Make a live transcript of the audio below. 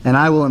And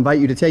I will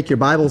invite you to take your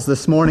Bibles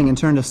this morning and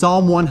turn to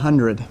Psalm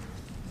 100,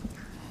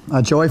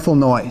 a joyful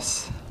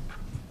noise.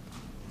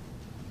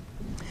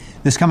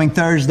 This coming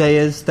Thursday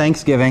is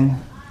Thanksgiving.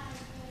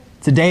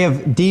 It's a day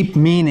of deep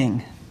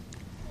meaning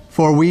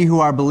for we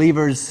who are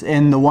believers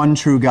in the one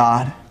true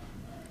God.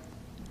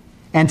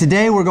 And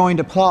today we're going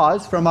to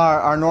pause from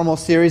our normal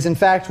series. In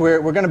fact,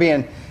 we're going to be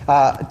in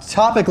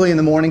topically in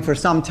the morning for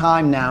some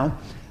time now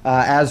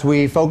as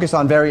we focus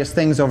on various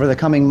things over the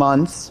coming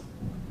months.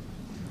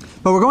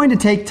 But we're going to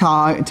take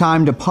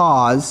time to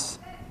pause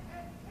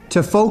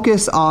to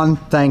focus on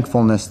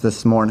thankfulness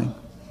this morning.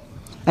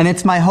 And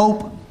it's my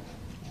hope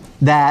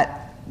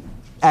that,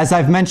 as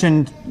I've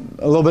mentioned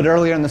a little bit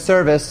earlier in the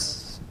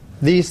service,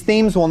 these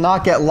themes will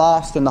not get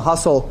lost in the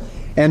hustle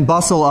and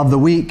bustle of the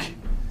week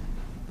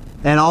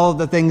and all of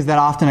the things that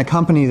often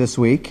accompany this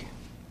week.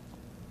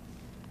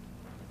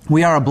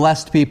 We are a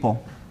blessed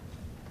people.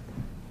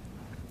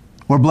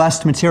 We're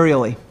blessed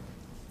materially.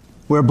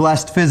 We're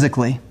blessed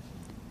physically.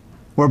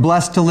 We're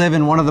blessed to live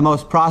in one of the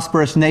most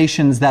prosperous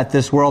nations that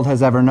this world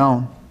has ever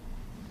known.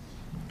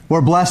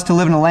 We're blessed to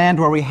live in a land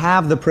where we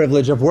have the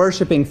privilege of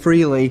worshiping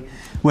freely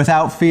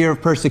without fear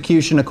of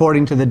persecution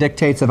according to the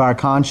dictates of our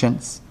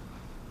conscience.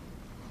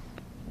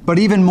 But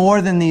even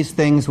more than these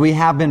things, we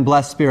have been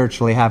blessed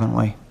spiritually, haven't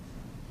we?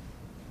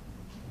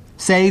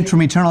 Saved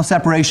from eternal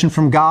separation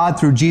from God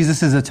through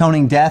Jesus'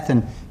 atoning death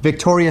and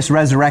victorious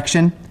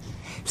resurrection.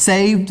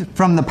 Saved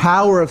from the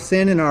power of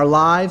sin in our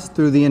lives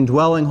through the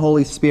indwelling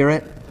Holy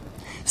Spirit.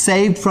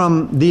 Saved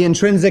from the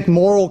intrinsic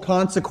moral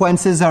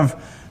consequences of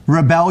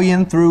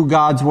rebellion through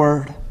God's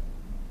Word.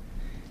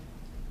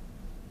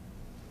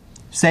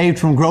 Saved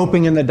from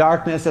groping in the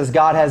darkness as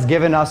God has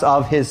given us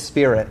of His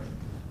Spirit.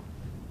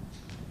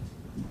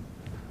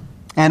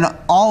 And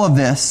all of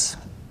this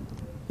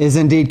is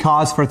indeed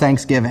cause for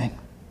thanksgiving.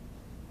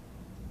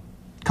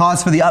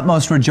 Cause for the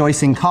utmost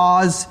rejoicing.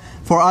 Cause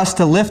for us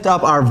to lift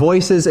up our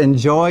voices in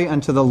joy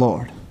unto the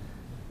Lord.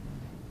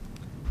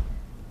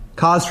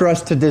 Cause for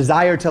us to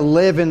desire to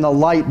live in the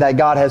light that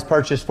God has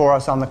purchased for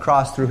us on the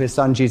cross through His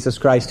Son, Jesus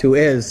Christ, who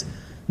is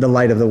the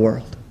light of the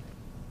world.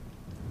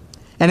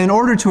 And in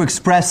order to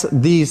express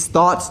these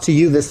thoughts to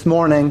you this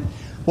morning,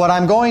 what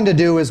I'm going to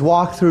do is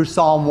walk through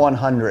Psalm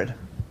 100.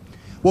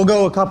 We'll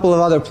go a couple of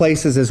other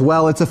places as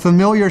well. It's a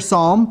familiar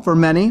psalm for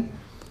many.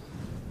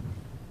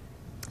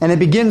 And it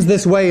begins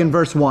this way in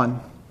verse 1.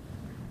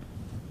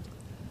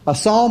 A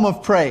psalm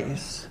of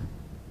praise.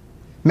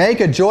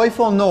 Make a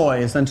joyful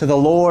noise unto the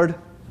Lord,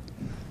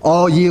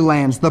 all ye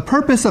lands. The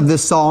purpose of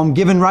this psalm,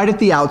 given right at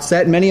the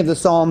outset, many of the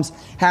psalms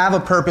have a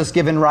purpose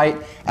given right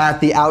at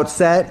the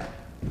outset.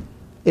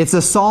 It's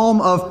a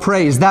psalm of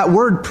praise. That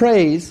word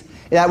praise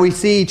that we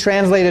see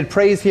translated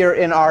praise here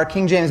in our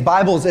King James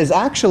Bibles is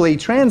actually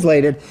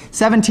translated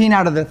 17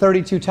 out of the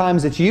 32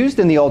 times it's used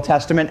in the Old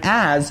Testament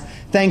as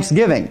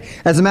thanksgiving.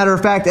 As a matter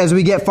of fact, as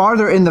we get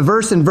farther in the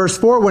verse, in verse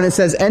 4, when it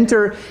says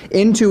enter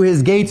into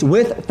His gates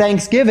with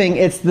thanksgiving,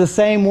 it's the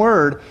same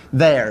word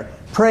there.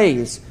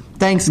 Praise.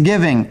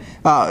 Thanksgiving,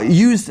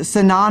 used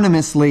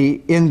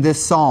synonymously in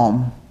this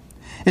psalm.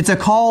 It's a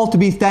call to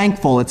be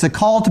thankful. It's a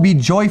call to be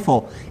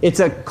joyful. It's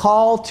a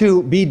call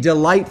to be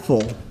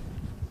delightful.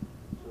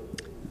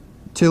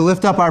 To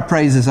lift up our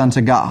praises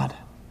unto God.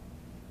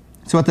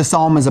 That's what the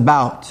psalm is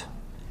about.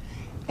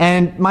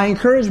 And my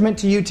encouragement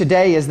to you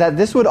today is that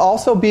this would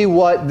also be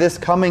what this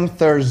coming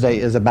Thursday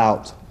is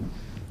about.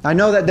 I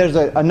know that there's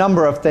a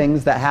number of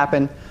things that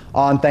happen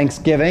on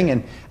Thanksgiving,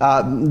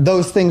 and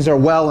those things are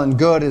well and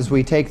good as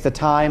we take the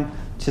time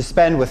to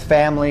spend with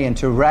family and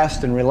to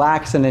rest and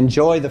relax and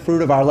enjoy the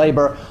fruit of our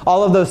labor.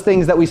 All of those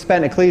things that we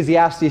spent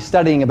Ecclesiastes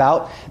studying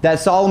about, that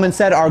Solomon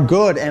said are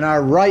good and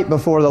are right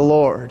before the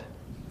Lord.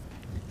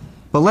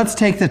 But let's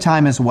take the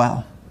time as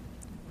well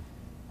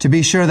to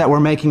be sure that we're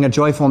making a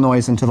joyful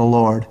noise unto the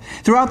Lord.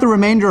 Throughout the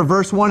remainder of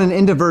verse 1 and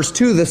into verse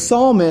 2, the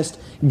psalmist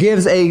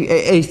gives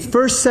a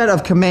first set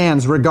of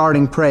commands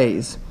regarding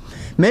praise.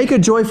 Make a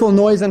joyful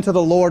noise unto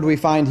the Lord, we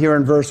find here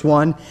in verse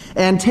 1,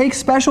 and take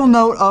special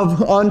note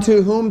of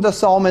unto whom the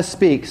psalmist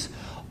speaks.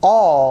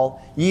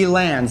 All ye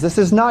lands. This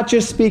is not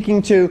just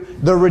speaking to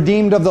the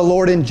redeemed of the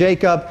Lord in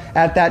Jacob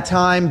at that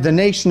time, the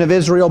nation of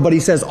Israel, but he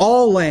says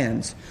all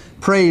lands.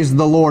 Praise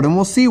the Lord. And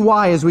we'll see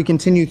why as we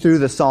continue through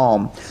the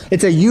psalm.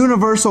 It's a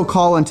universal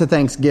call unto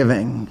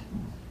thanksgiving,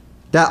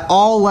 that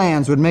all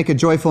lands would make a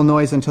joyful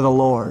noise unto the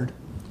Lord.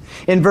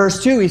 In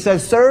verse 2, he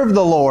says, serve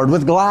the Lord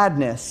with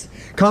gladness.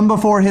 Come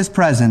before His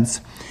presence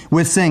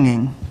with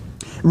singing.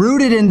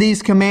 Rooted in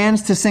these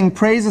commands to sing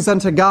praises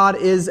unto God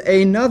is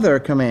another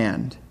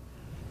command,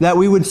 that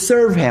we would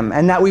serve Him,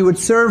 and that we would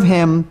serve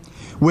Him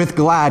with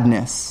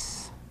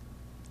gladness.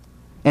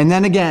 And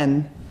then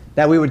again,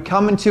 that we would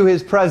come into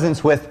His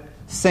presence with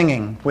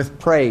singing, with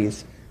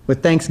praise,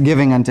 with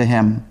thanksgiving unto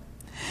Him.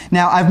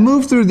 Now, I've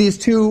moved through these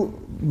two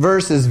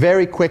verses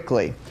very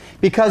quickly,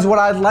 because what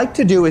I'd like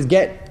to do is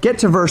get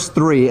to verse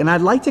 3, and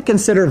I'd like to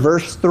consider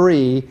verse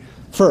 3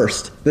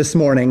 first this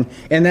morning.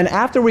 And then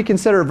after we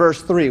consider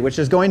verse 3, which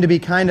is going to be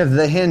kind of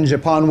the hinge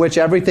upon which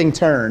everything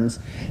turns,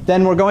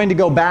 then we're going to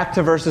go back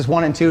to verses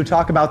 1 and 2,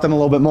 talk about them a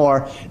little bit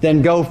more,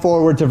 then go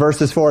forward to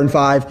verses 4 and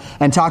 5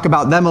 and talk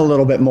about them a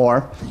little bit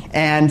more.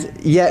 And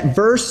yet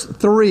verse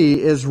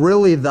 3 is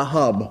really the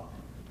hub.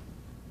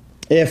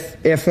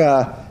 If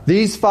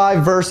these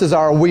 5 verses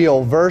are a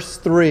wheel, verse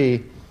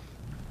 3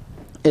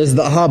 is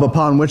the hub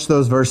upon which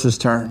those verses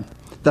turn.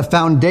 The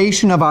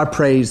foundation of our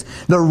praise,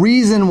 the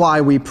reason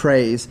why we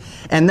praise.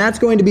 And that's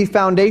going to be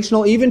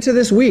foundational even to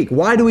this week.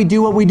 Why do we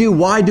do what we do?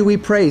 Why do we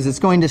praise? It's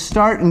going to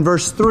start in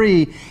verse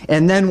 3,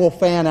 and then we'll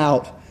fan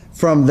out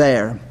from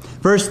there.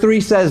 Verse 3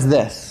 says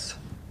this,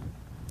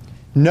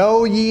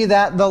 "Know ye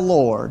that the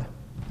Lord,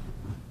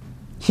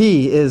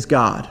 He is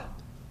God.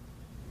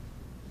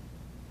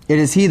 It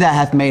is He that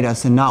hath made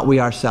us, and not we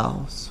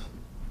ourselves.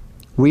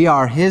 We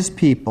are His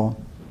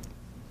people,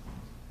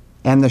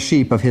 and the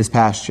sheep of His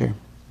pasture."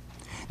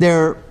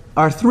 There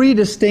are 3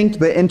 distinct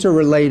but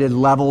interrelated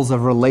levels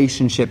of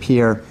relationship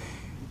here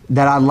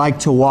that I'd like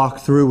to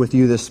walk through with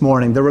you this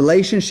morning. The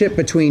relationship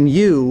between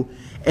you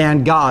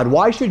and God.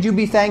 Why should you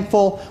be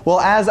thankful? Well,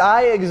 as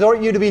I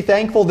exhort you to be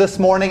thankful this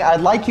morning,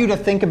 I'd like you to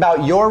think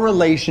about your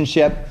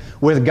relationship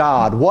with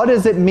God. What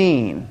does it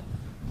mean?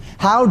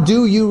 How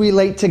do you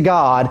relate to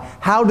God?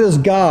 How does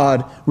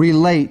God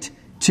relate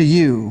to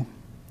you?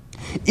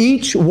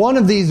 Each one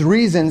of these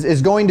reasons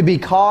is going to be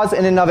cause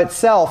in and of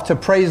itself to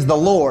praise the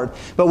Lord.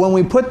 But when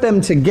we put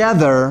them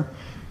together,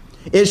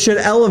 it should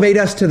elevate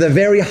us to the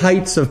very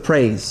heights of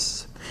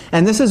praise.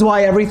 And this is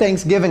why every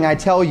Thanksgiving I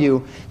tell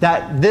you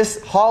that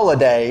this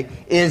holiday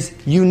is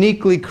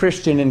uniquely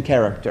Christian in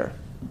character.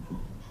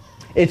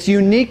 It's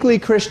uniquely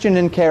Christian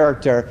in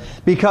character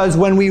because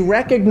when we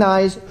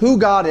recognize who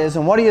God is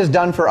and what He has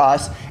done for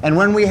us, and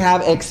when we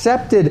have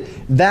accepted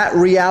that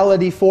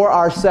reality for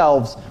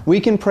ourselves, we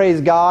can praise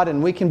God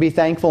and we can be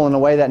thankful in a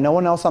way that no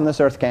one else on this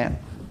earth can.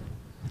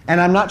 And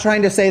I'm not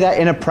trying to say that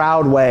in a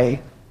proud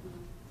way.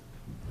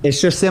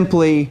 It's just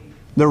simply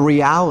the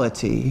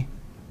reality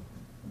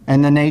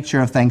and the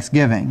nature of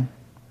Thanksgiving.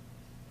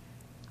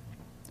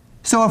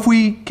 So if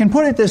we can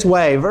put it this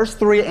way, verse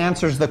 3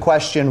 answers the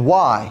question,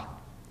 why?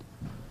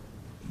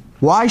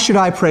 Why should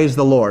I praise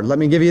the Lord? Let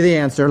me give you the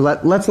answer.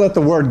 Let's let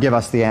the Word give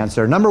us the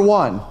answer. Number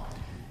 1,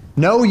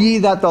 know ye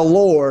that the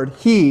Lord,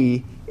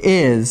 He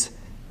is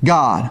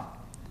God.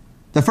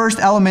 The first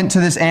element to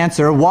this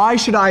answer, why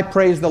should I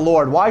praise the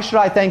Lord? Why should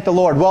I thank the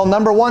Lord? Well,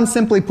 number 1,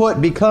 simply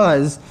put,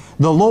 because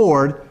the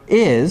Lord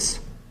is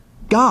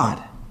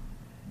God.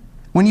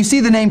 When you see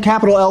the name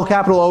capital L,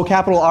 capital O,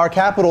 capital R,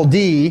 capital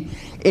D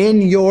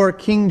in your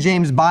King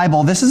James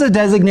Bible, this is a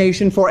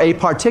designation for a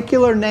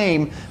particular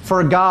name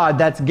for God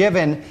that's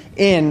given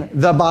in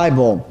the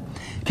Bible.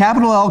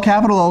 Capital L,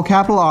 capital O,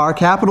 capital R,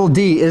 capital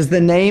D is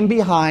the name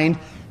behind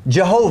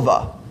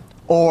Jehovah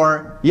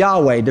or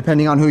Yahweh,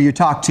 depending on who you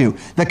talk to.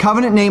 The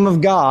covenant name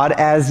of God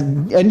as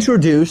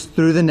introduced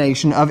through the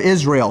nation of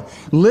Israel.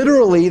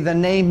 Literally, the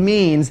name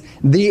means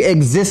the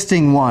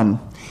existing one.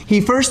 He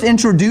first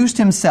introduced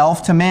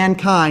Himself to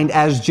mankind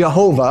as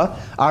Jehovah,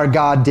 our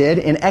God did,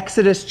 in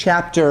Exodus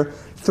chapter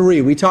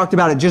 3. We talked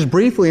about it just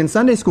briefly in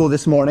Sunday school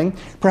this morning.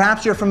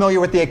 Perhaps you're familiar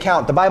with the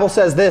account. The Bible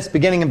says this,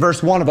 beginning in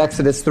verse 1 of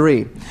Exodus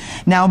 3.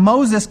 "Now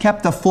Moses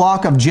kept the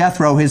flock of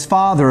Jethro, his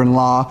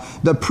father-in-law,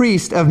 the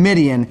priest of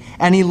Midian,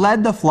 and he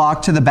led the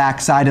flock to the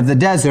backside of the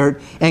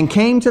desert, and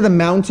came to the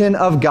mountain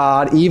of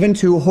God, even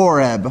to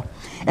Horeb.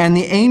 And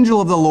the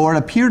angel of the Lord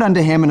appeared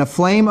unto him in a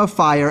flame of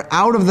fire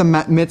out of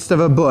the midst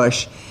of a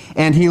bush.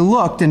 And he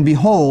looked, and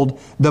behold,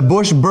 the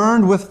bush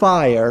burned with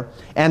fire,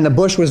 and the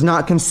bush was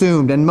not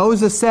consumed. And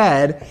Moses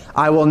said,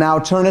 I will now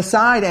turn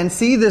aside and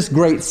see this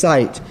great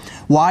sight,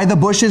 why the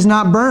bush is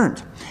not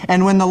burnt.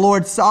 And when the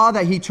Lord saw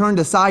that he turned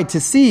aside to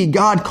see,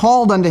 God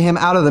called unto him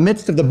out of the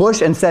midst of the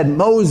bush and said,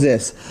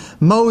 Moses,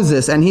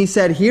 Moses. And he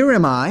said, Here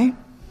am I.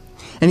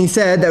 And he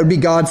said," that would be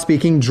God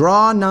speaking,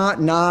 "Draw not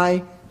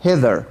nigh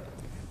hither.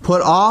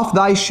 Put off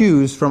thy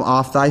shoes from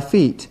off thy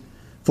feet,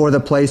 for the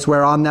place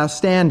whereon thou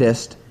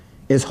standest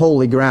is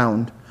holy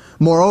ground.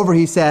 Moreover,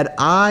 he said,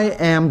 I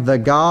am the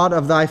God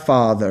of thy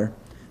father,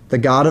 the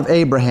God of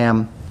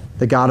Abraham,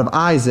 the God of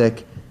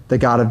Isaac, the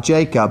God of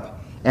Jacob.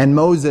 And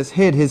Moses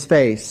hid his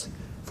face,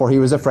 for he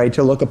was afraid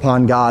to look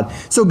upon God."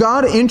 So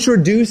God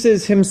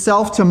introduces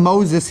Himself to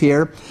Moses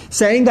here,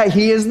 saying that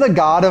He is the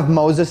God of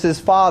Moses'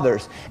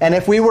 fathers. And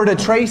if we were to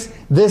trace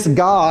this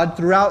God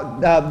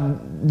throughout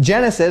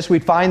Genesis,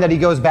 we'd find that He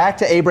goes back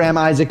to Abraham,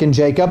 Isaac, and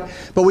Jacob.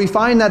 But we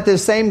find that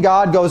this same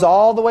God goes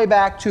all the way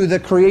back to the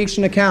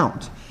creation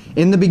account.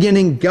 In the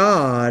beginning,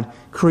 God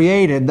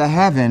created the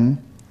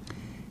heaven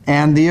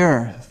and the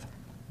earth.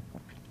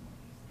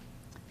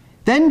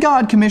 Then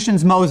God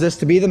commissions Moses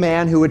to be the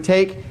man who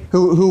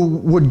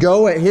would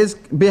go at his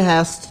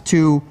behest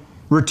to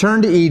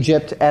return to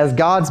Egypt as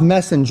God's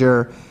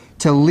messenger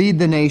to lead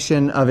the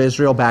nation of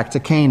Israel back to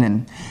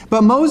Canaan.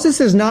 But Moses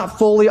is not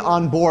fully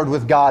on board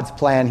with God's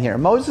plan here.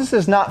 Moses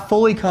is not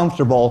fully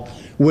comfortable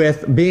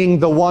with being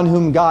the one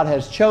whom God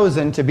has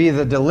chosen to be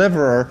the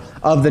deliverer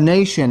of the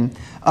nation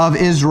of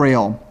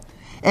Israel.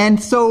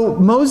 And so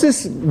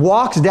Moses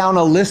walks down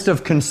a list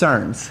of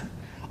concerns.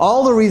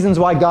 All the reasons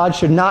why God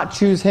should not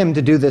choose him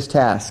to do this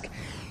task.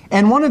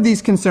 And one of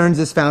these concerns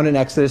is found in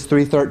Exodus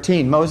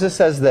 3:13. Moses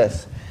says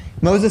this,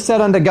 Moses said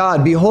unto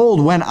God,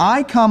 Behold, when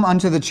I come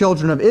unto the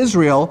children of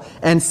Israel,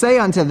 and say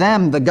unto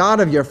them, The God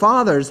of your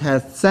fathers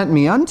hath sent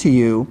me unto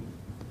you,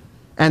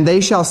 and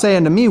they shall say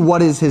unto me,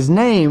 What is his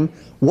name?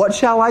 What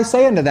shall I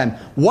say unto them?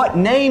 What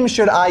name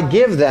should I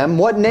give them?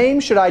 What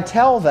name should I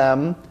tell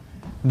them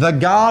the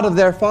God of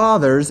their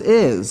fathers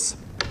is?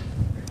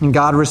 And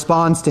God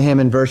responds to him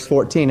in verse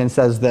 14 and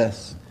says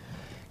this,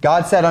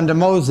 God said unto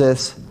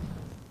Moses,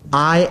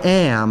 I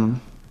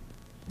am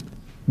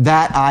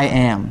that I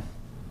am.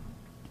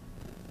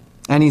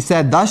 And he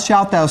said, Thus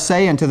shalt thou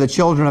say unto the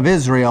children of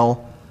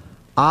Israel,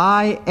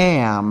 I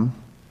am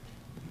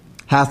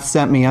hath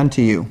sent me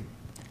unto you.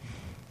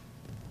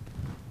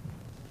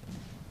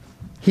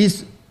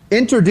 He's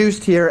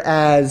introduced here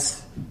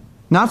as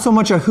not so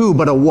much a who,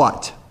 but a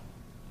what.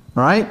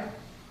 All right?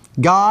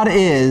 God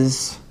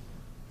is.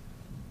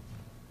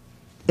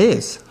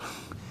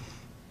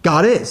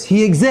 God is.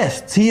 He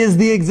exists. He is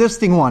the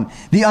existing one,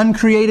 the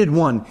uncreated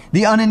one,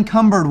 the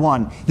unencumbered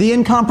one, the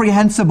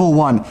incomprehensible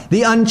one,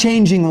 the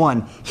unchanging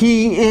one.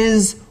 He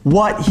is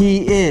what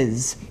he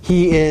is.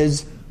 He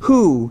is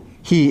who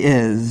he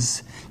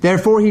is.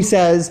 Therefore, he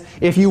says,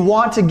 if you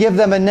want to give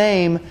them a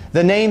name,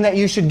 the name that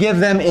you should give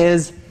them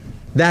is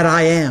that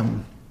I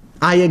am.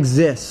 I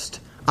exist.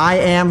 I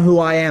am who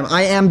I am.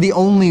 I am the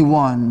only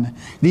one,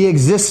 the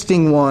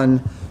existing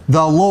one.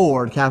 The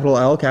Lord, capital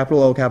L,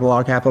 capital O, capital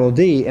R, capital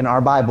D, in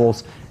our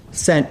Bibles,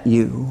 sent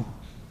you.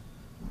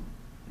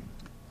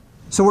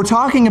 So we're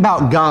talking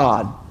about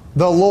God,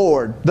 the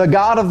Lord, the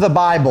God of the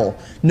Bible.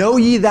 Know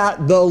ye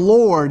that the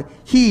Lord,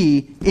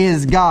 He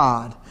is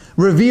God.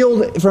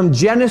 Revealed from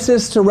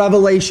Genesis to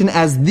Revelation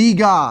as the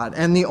God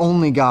and the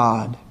only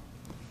God.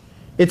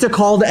 It's a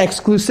call to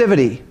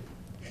exclusivity.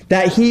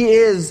 That He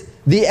is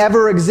the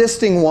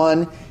ever-existing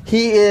one.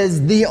 He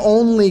is the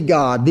only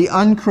God, the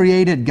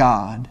uncreated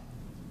God.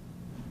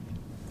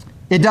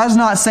 It does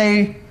not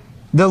say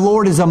the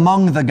Lord is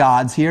among the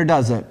gods here,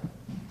 does it?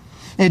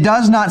 It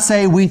does not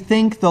say we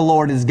think the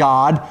Lord is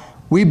God,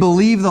 we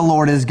believe the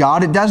Lord is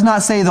God. It does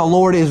not say the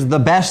Lord is the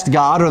best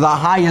God or the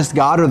highest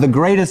God or the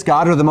greatest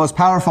God or the most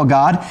powerful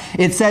God.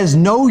 It says,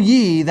 know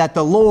ye that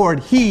the Lord,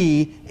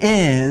 He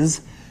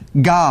is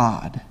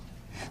God.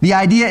 The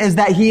idea is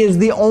that He is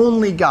the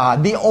only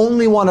God, the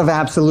only one of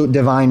absolute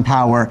divine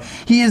power.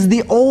 He is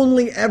the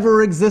only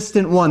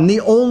ever-existent one, the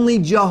only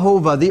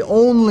Jehovah, the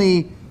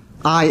only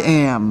I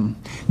am.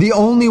 The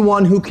only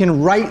one who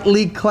can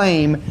rightly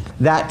claim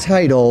that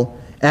title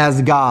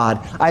as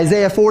God.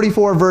 Isaiah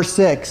 44 verse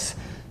 6.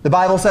 The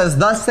Bible says,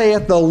 Thus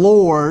saith the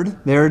Lord,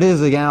 there it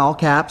is again, all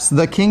caps,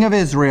 the King of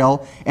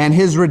Israel, and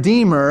His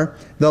Redeemer,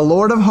 the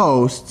Lord of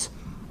hosts,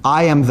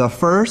 I am the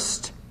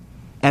first,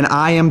 and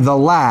I am the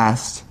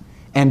last,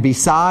 and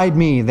beside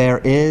me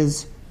there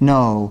is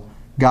no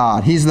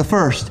God. He's the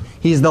first,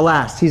 He's the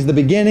last, He's the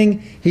beginning,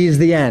 He's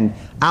the end.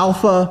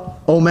 Alpha,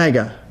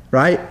 Omega,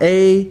 right?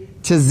 A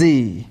to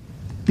Z.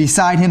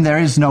 Beside Him there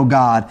is no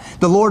God.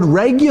 The Lord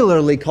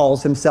regularly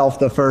calls Himself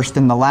the first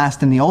and the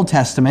last in the Old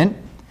Testament.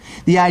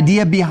 The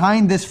idea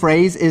behind this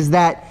phrase is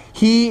that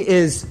He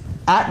is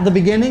at the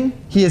beginning,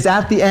 He is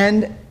at the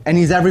end, and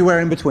He's everywhere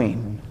in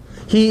between.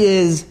 He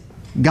is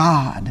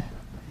God.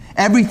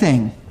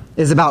 Everything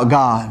is about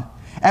God.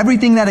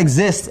 Everything that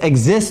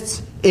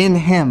exists in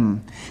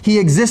Him. He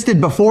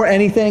existed before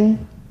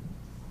anything.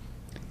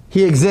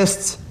 He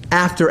exists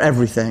after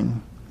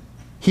everything.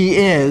 He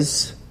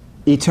is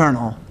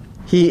eternal.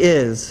 He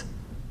is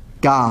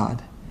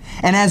God.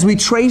 And as we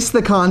trace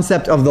the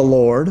concept of the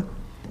Lord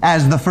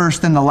as the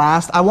first and the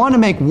last, I want to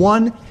make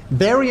one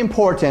very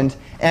important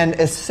and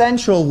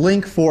essential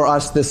link for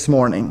us this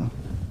morning.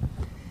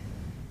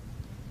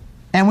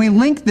 And we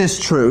link this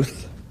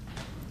truth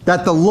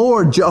that the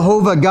Lord,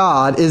 Jehovah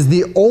God, is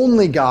the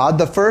only God,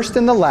 the first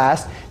and the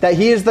last, that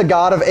He is the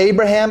God of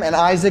Abraham and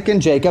Isaac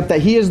and Jacob,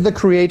 that He is the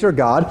Creator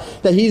God,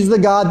 that He's the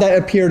God that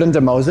appeared unto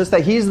Moses,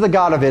 that He's the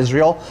God of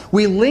Israel.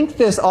 We link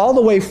this all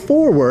the way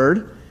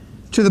forward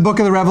to the book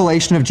of the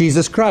Revelation of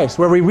Jesus Christ,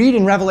 where we read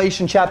in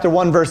Revelation chapter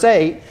 1, verse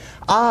 8,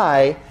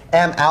 I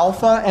am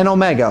Alpha and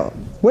Omega.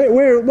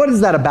 What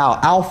is that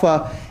about?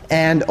 Alpha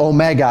and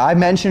Omega. I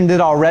mentioned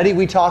it already.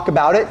 We talk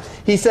about it.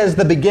 He says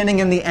the beginning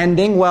and the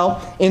ending.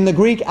 Well, in the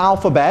Greek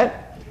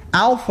alphabet,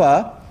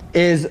 Alpha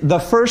is the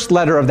first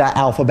letter of that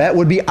alphabet,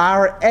 would be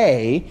our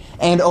A,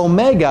 and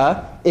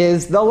Omega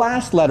is the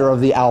last letter of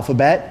the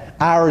alphabet,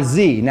 our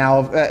Z.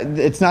 Now,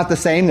 it's not the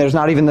same. There's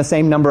not even the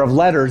same number of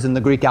letters in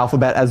the Greek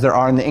alphabet as there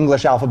are in the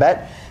English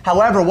alphabet.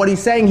 However, what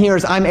he's saying here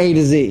is I'm A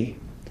to Z.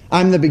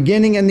 I'm the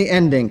beginning and the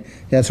ending.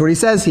 That's what he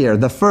says here,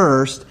 the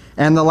first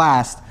and the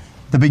last.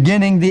 The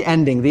beginning, the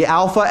ending, the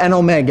Alpha and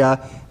Omega,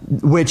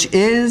 which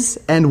is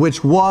and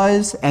which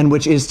was and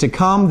which is to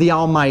come, the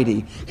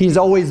Almighty. He's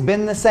always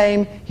been the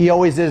same. He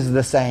always is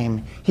the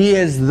same. He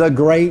is the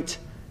great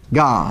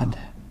God.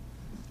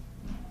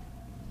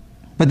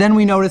 But then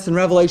we notice in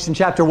Revelation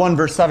chapter 1,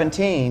 verse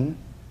 17,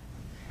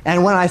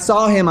 And when I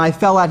saw him, I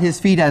fell at his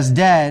feet as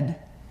dead.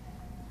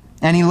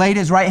 And he laid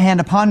his right hand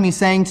upon me,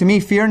 saying to me,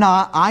 Fear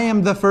not, I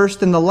am the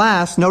first and the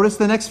last. Notice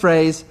the next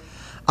phrase.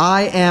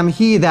 I am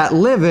he that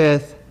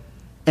liveth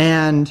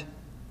and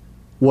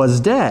was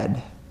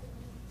dead.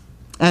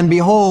 And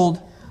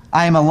behold,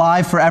 I am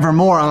alive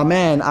forevermore.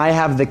 Amen. I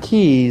have the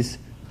keys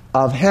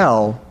of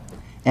hell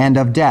and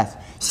of death.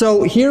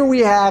 So here we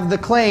have the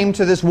claim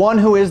to this one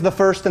who is the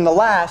first and the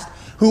last,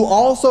 who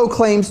also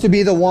claims to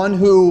be the one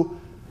who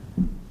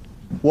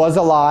was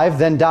alive,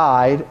 then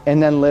died,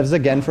 and then lives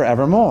again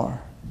forevermore.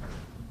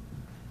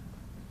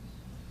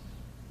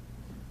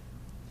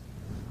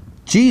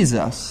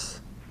 Jesus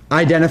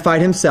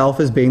identified himself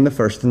as being the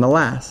first and the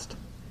last.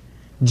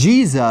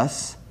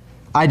 Jesus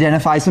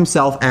identifies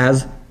himself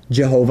as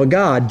Jehovah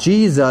God.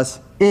 Jesus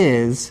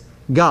is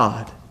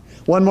God.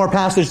 One more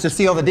passage to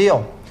seal the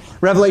deal.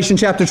 Revelation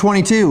chapter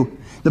 22.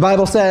 The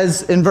Bible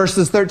says in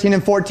verses 13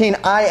 and 14,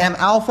 I am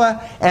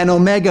Alpha and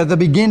Omega, the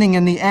beginning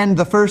and the end,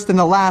 the first and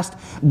the last.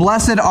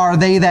 Blessed are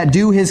they that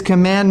do his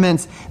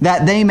commandments,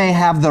 that they may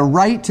have the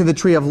right to the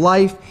tree of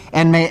life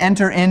and may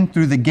enter in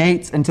through the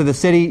gates into the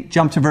city.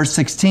 Jump to verse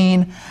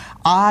 16.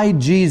 I,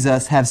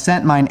 Jesus, have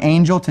sent mine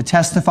angel to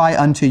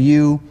testify unto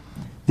you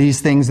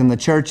these things in the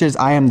churches.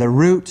 I am the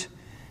root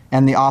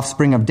and the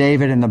offspring of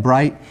David and the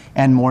bright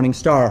and morning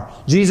star.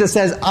 Jesus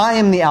says, I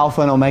am the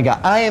Alpha and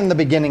Omega. I am the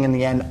beginning and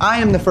the end.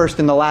 I am the first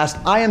and the last.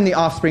 I am the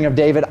offspring of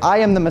David. I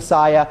am the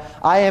Messiah.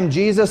 I am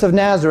Jesus of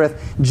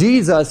Nazareth.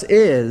 Jesus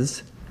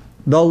is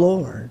the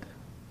Lord.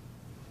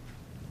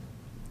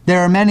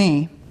 There are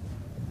many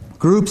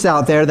groups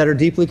out there that are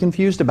deeply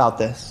confused about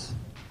this.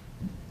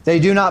 They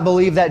do not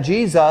believe that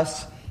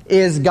Jesus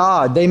is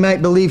God. They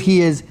might believe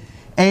he is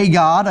a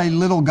God, a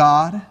little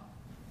God,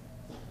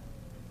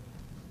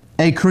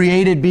 a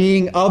created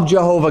being of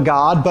Jehovah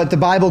God, but the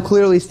Bible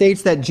clearly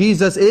states that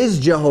Jesus is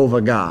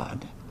Jehovah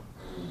God.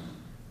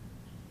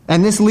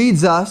 And this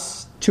leads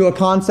us to a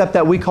concept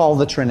that we call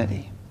the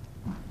Trinity.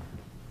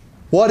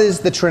 What is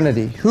the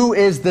Trinity? Who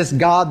is this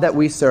God that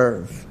we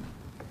serve?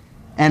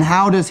 And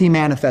how does he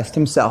manifest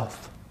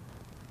himself?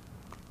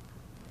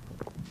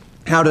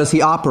 How does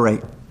he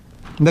operate?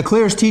 The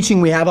clearest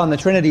teaching we have on the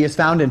Trinity is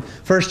found in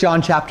 1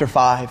 John chapter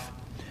 5,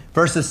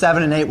 verses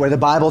 7 and 8, where the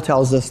Bible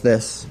tells us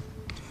this.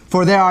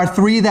 For there are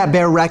three that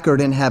bear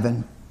record in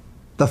heaven,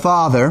 the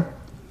Father,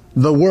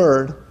 the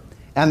Word,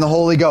 and the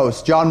Holy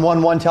Ghost. John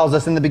 1:1 tells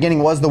us in the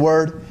beginning was the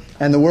Word,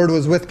 and the Word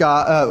was with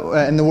God,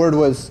 and the Word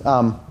was...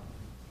 Have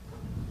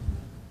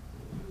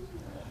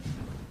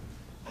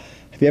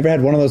you ever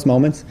had one of those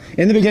moments?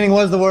 In the beginning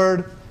was the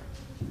Word,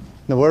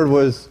 the Word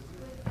was...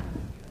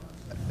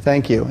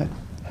 Thank you.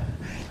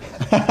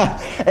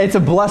 It's a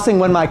blessing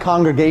when my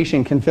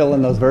congregation can fill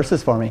in those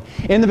verses for me.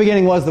 In the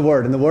beginning was the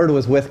Word, and the Word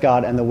was with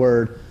God, and the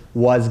Word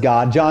was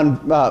God. John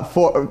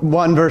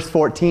 1 verse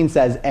 14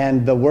 says,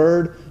 and the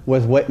Word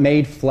was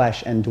made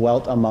flesh and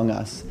dwelt among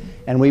us,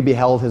 and we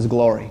beheld his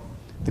glory.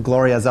 The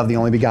glory as of the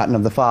only begotten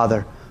of the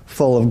Father,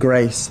 full of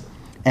grace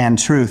and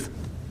truth.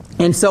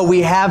 And so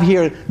we have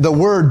here the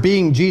Word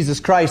being Jesus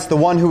Christ, the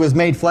one who was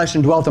made flesh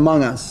and dwelt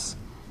among us.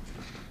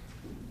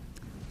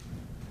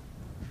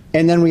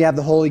 And then we have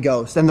the Holy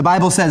Ghost. And the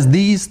Bible says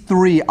these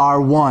three are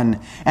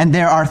one. And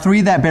there are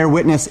three that bear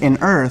witness in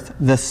earth,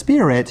 the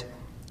Spirit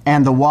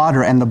and the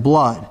water and the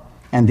blood.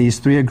 And these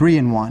three agree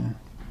in one.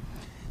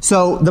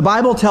 So the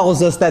Bible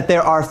tells us that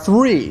there are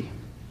three,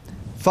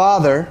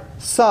 Father,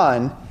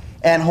 Son,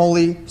 and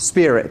Holy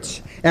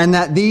Spirit. And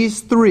that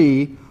these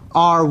three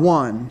are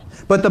one.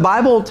 But the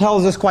Bible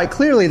tells us quite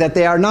clearly that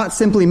they are not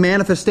simply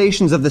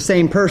manifestations of the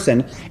same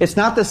person. It's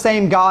not the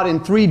same God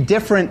in three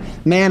different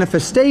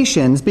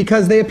manifestations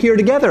because they appear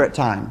together at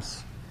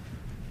times.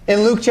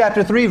 In Luke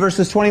chapter 3,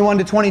 verses 21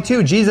 to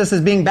 22, Jesus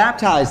is being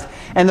baptized.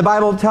 And the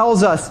Bible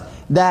tells us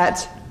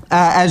that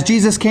as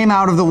Jesus came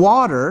out of the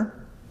water,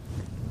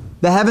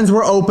 the heavens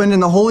were opened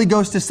and the Holy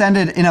Ghost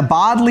descended in a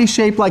bodily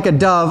shape like a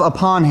dove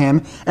upon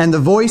him. And the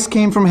voice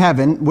came from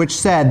heaven, which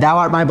said, Thou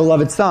art my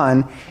beloved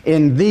Son,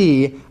 in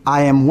thee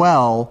I am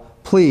well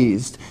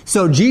pleased.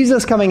 So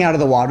Jesus coming out of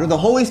the water, the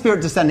Holy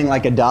Spirit descending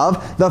like a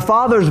dove, the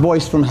Father's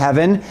voice from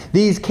heaven.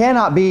 These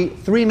cannot be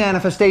three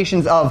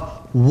manifestations of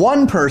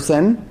one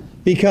person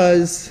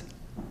because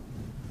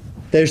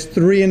there's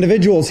three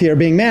individuals here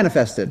being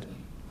manifested.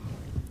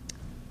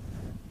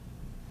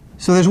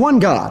 So there's one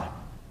God.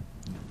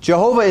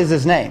 Jehovah is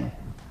his name.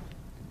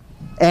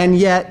 And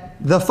yet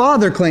the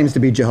Father claims to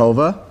be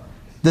Jehovah.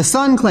 The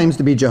Son claims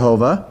to be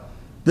Jehovah.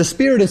 The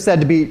Spirit is said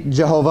to be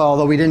Jehovah,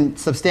 although we didn't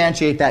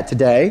substantiate that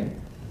today.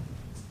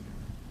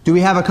 Do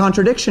we have a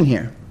contradiction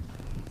here?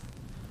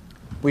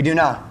 We do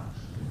not.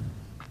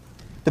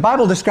 The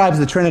Bible describes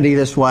the Trinity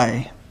this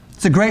way.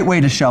 It's a great way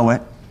to show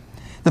it.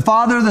 The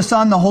Father, the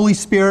Son, the Holy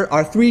Spirit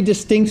are three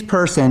distinct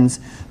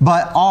persons,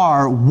 but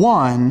are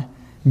one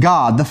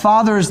God. The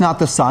Father is not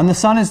the Son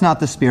is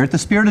not the Spirit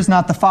is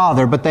not the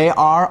Father, but they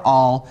are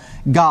all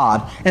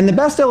God. And the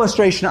best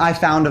illustration I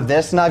found of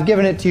this, and I've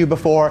given it to you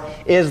before,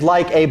 is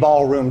like a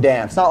ballroom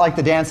dance. Not like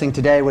the dancing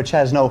today, which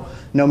has no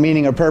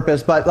meaning or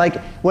purpose, but like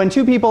when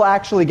two people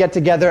actually get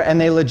together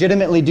and they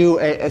legitimately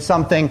do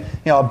something,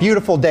 a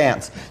beautiful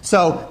dance.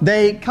 So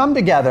they come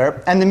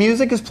together and the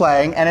music is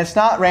playing, and it's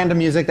not random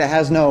music that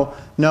has no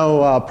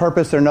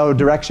purpose or no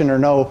direction or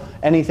no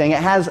anything.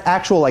 It has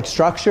actual like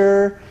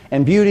structure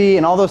and beauty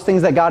and all those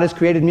things that God has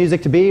created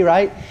music to be,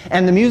 right?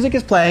 And the music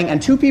is playing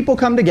and two people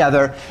come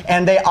together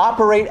and they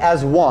operate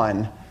as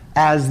one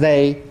as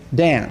they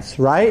dance,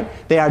 right?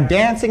 They are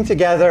dancing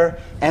together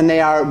and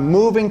they are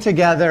moving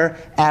together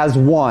as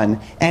one.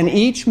 And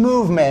each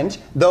movement,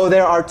 though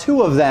there are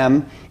two of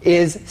them,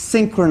 is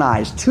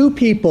synchronized. Two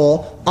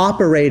people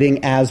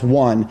operating as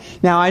one.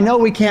 Now, I know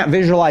we can't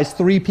visualize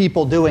three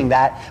people doing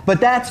that, but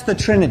that's the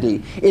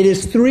Trinity. It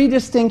is three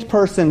distinct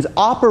persons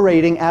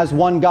operating as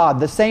one God,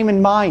 the same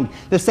in mind,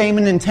 the same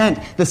in intent,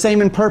 the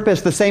same in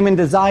purpose, the same in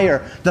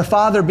desire, the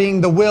Father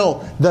being the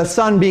will, the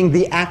Son being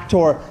the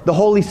actor, the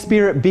Holy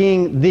Spirit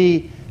being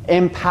the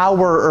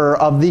empowerer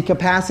of the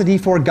capacity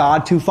for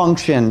God to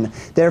function.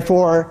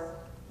 Therefore,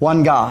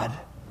 one God,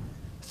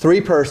 three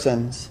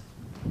persons,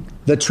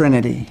 the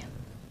Trinity.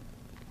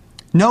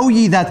 Know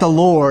ye that the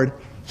Lord,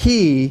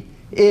 He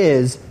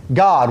is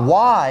God.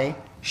 Why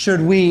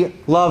should we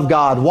love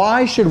God?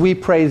 Why should we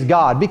praise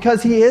God?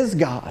 Because He is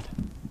God.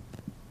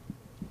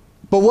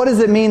 But what does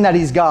it mean that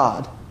He's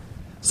God?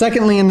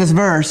 Secondly, in this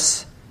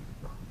verse,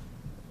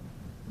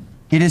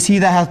 it is He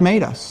that hath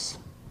made us,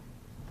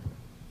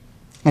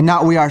 and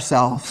not we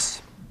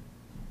ourselves.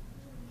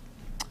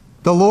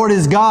 The Lord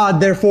is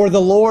God, therefore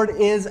the Lord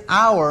is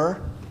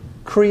our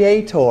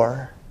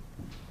Creator.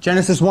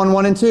 Genesis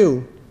 1, and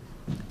 2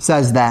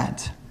 says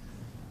that.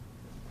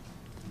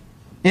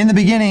 In the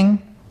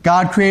beginning,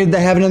 God created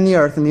the heaven and the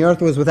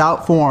earth was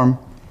without form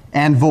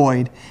and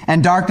void,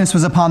 and darkness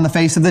was upon the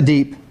face of the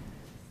deep,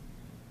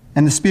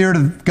 and the Spirit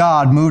of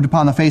God moved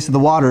upon the face of the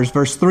waters.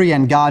 Verse 3,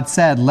 and God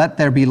said, let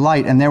there be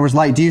light, and there was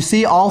light. Do you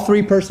see all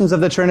three persons of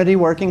the Trinity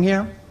working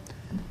here?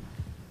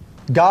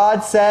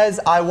 God says,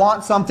 I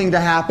want something to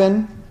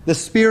happen. The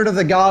Spirit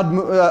of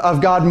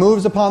God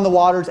moves upon the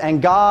waters, and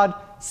God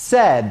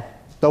said,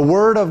 the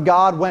Word of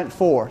God went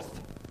forth.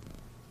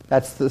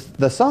 That's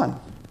the Son.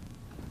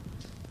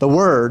 The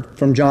Word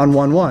from John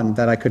 1:1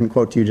 that I couldn't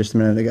quote to you just a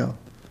minute ago.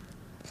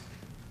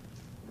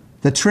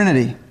 The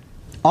Trinity,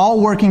 all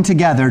working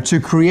together to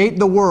create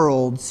the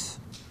worlds,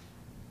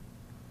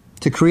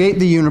 to create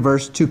the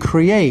universe, to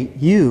create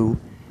you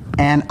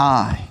and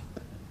I.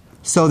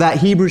 So that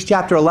Hebrews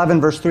chapter 11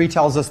 verse 3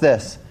 tells us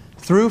this.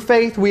 Through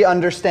faith we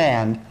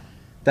understand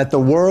that the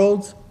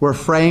worlds were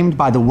framed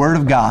by the Word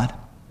of God,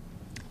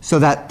 so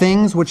that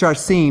things which are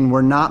seen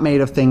were not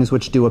made of things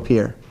which do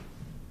appear.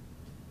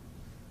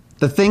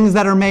 The things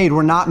that are made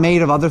were not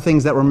made of other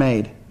things that were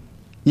made.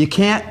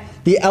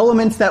 The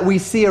elements that we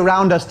see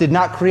around us did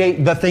not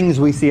create the things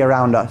we see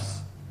around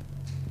us.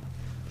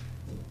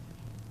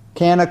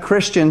 Can a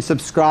Christian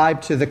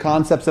subscribe to the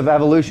concepts of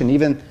evolution,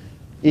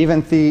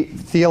 even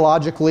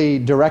theologically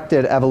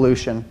directed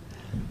evolution?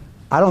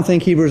 I don't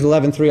think Hebrews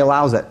 11:3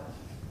 allows it.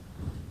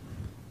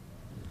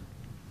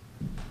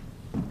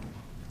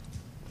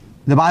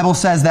 The Bible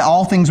says that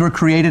all things were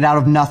created out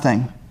of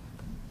nothing,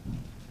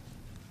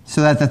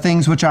 so that the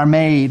things which are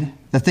made,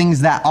 the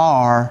things that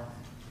are,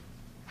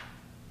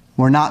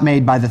 were not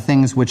made by the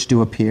things which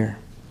do appear.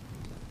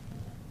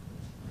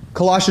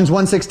 Colossians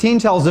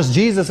 1:16 tells us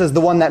Jesus is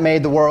the one that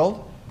made the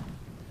world.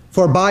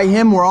 For by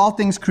Him were all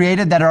things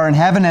created that are in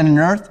heaven and in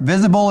earth,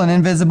 visible and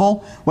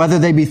invisible, whether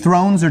they be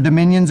thrones or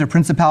dominions or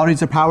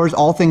principalities or powers,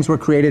 all things were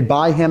created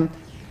by Him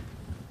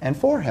and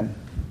for Him.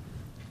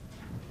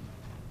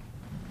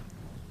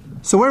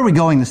 So where are we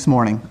going this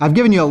morning? I've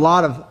given you a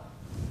lot of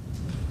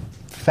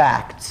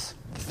facts,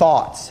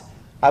 thoughts.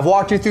 I've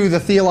walked you through the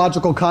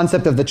theological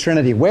concept of the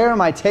Trinity. Where am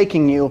I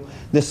taking you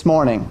this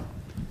morning?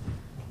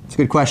 It's a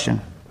good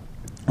question.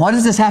 What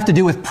does this have to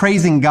do with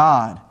praising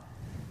God?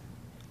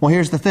 Well,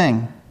 here's the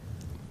thing.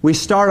 We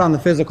start on the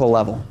physical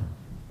level.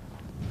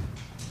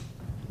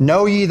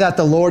 Know ye that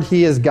the Lord,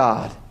 He is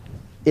God.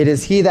 It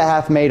is He that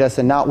hath made us,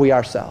 and not we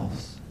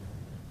ourselves.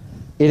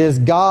 It is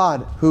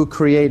God who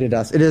created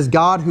us. It is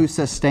God who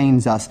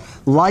sustains us.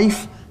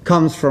 Life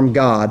comes from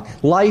God.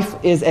 Life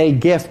is a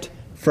gift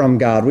from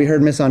God. We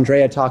heard Miss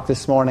Andrea talk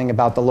this morning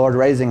about the Lord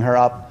raising her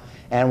up,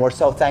 and we're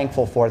so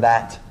thankful for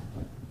that.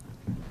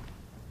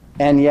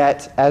 And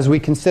yet, as we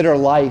consider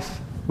life,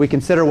 we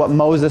consider what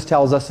Moses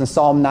tells us in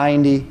Psalm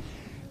 90.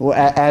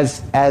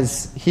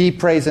 As he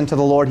prays into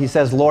the Lord, he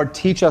says, Lord,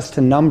 teach us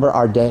to number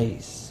our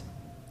days,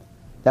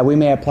 that we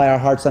may apply our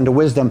hearts unto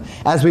wisdom.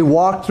 As we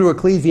walk through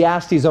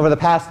Ecclesiastes over the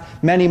past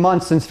many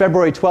months, since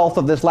February 12th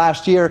of this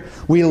last year,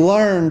 we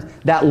learned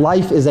that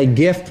life is a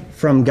gift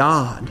from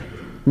God,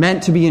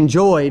 meant to be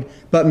enjoyed,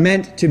 but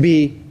meant to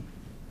be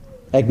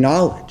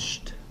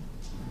acknowledged.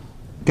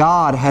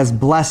 God has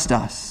blessed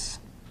us.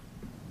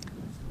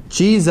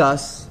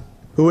 Jesus,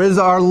 who is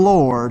our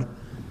Lord,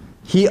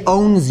 He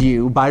owns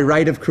you by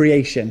right of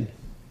creation.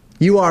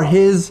 You are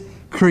His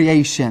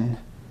creation.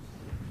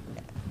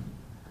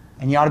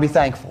 And you ought to be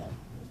thankful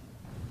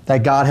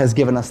that God has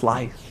given us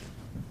life.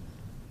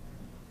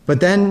 But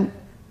then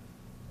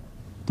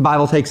the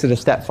Bible takes it a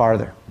step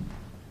farther.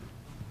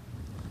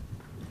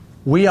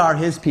 We are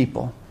His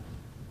people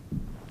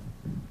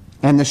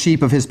and the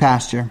sheep of His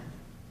pasture.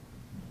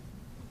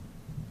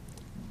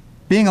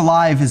 Being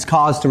alive is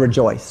cause to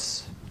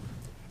rejoice.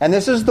 And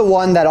this is the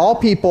one that all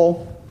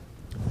people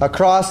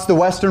across the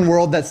Western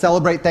world that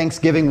celebrate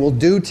Thanksgiving will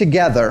do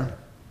together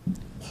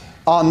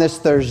on this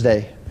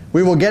Thursday.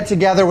 We will get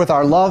together with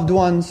our loved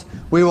ones.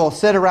 We will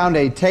sit around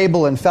a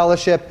table in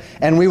fellowship,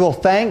 and we will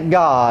thank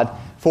God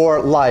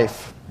for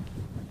life.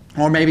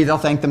 Or maybe they'll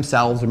thank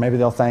themselves, or maybe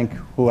they'll thank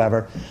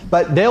whoever.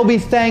 But they'll be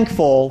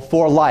thankful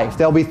for life.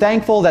 They'll be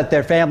thankful that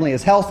their family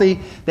is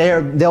healthy.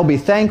 They'll be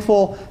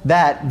thankful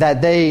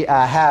that they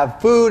have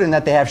food and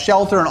that they have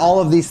shelter and all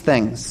of these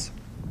things.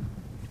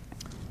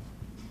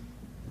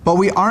 But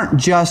we aren't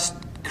just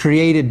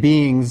created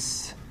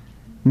beings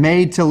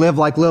made to live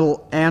like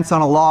little ants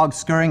on a log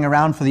scurrying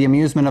around for the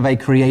amusement of a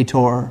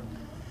creator.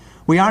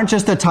 We aren't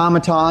just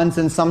automatons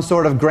in some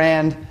sort of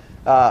grand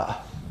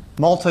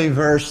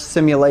multiverse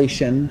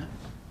simulation.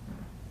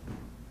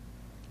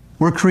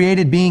 We're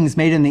created beings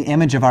made in the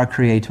image of our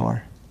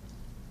Creator,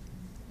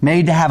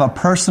 made to have a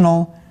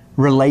personal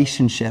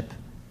relationship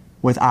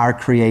with our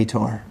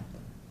Creator.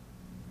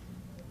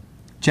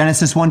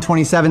 Genesis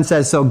 1:27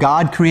 says, "So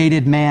God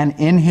created man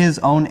in His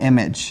own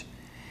image.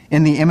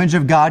 In the image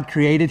of God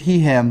created He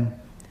him.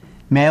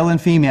 Male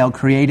and female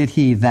created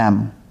He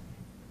them."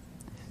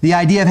 The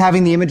idea of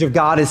having the image of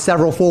God is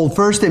several-fold.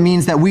 First, it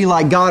means that we,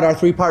 like God, are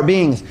three-part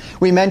beings.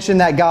 We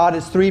mentioned that God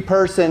is three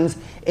persons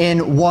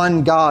in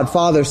one God,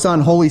 Father,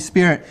 Son, Holy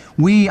Spirit.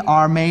 We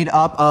are made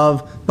up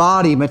of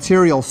body,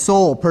 material,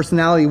 soul,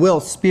 personality, will,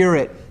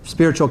 spirit,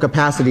 spiritual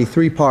capacity,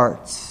 three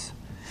parts.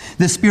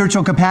 The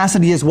spiritual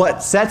capacity is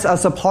what sets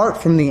us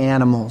apart from the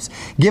animals,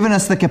 giving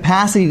us the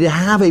capacity to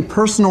have a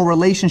personal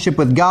relationship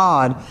with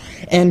God.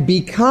 And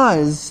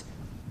because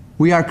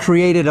we are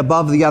created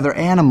above the other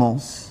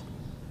animals,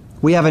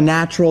 we have a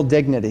natural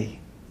dignity,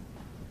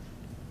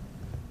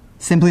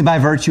 simply by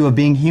virtue of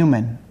being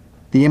human,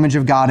 the image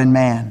of God in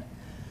man.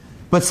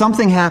 But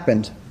something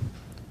happened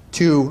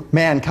to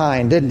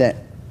mankind, didn't it?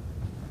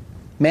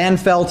 Man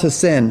fell to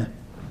sin.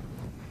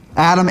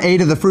 Adam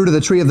ate of the fruit of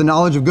the tree of the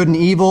knowledge of good and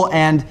evil,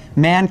 and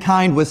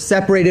mankind was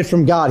separated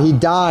from God. He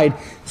died,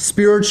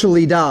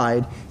 spiritually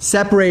died,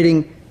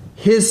 separating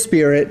his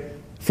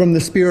spirit from the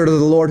Spirit of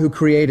the Lord who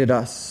created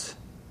us.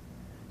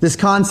 This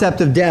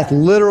concept of death,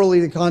 literally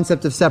the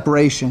concept of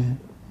separation.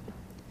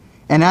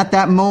 And at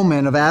that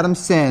moment of Adam's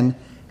sin,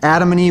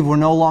 Adam and Eve were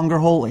no longer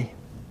holy.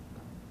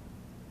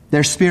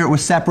 Their spirit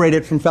was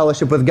separated from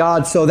fellowship with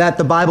God, so that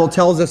the Bible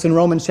tells us in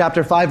Romans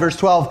chapter 5, verse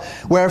 12,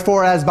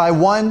 "Wherefore as by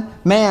one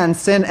man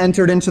sin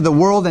entered into the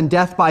world, and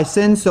death by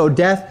sin, so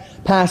death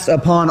passed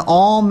upon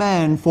all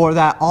men, for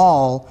that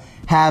all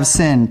have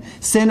sinned."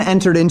 Sin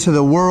entered into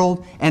the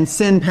world, and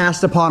sin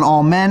passed upon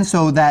all men,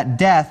 so that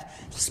death,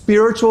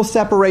 spiritual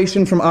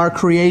separation from our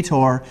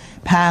Creator,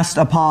 passed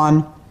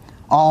upon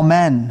all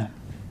men.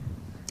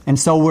 And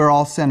so we're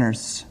all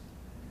sinners,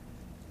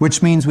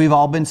 which means we've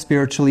all been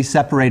spiritually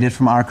separated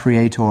from our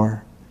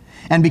Creator.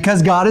 And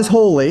because God is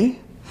holy,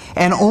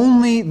 and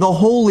only the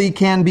holy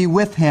can be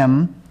with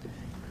Him,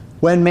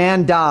 when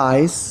man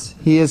dies,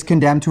 he is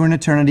condemned to an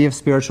eternity of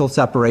spiritual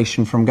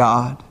separation from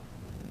God.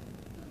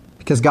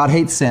 Because God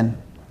hates sin.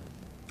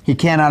 He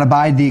cannot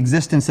abide the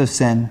existence of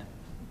sin.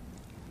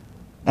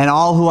 And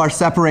all who are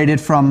separated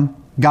from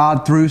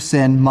God through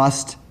sin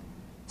must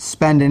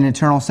spend an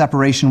eternal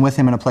separation with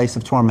Him in a place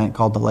of torment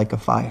called the lake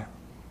of fire.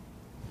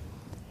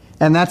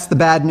 And that's the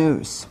bad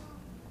news.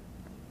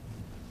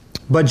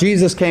 But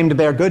Jesus came to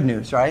bear good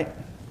news, right?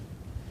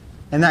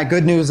 And that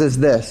good news is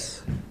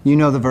this. You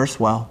know the verse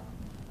well.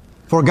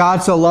 "For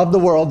God so loved the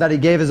world that He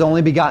gave His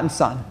only begotten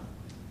Son,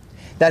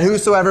 that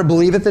whosoever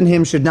believeth in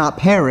Him should not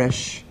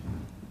perish,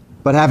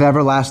 but have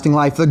everlasting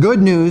life." The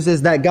good news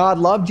is that God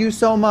loved you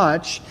so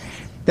much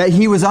that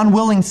He was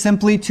unwilling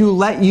simply to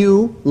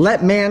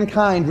let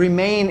mankind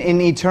remain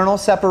in eternal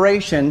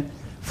separation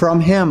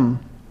from Him.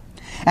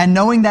 And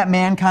knowing that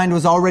mankind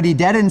was already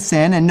dead in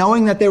sin, and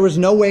knowing that there was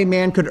no way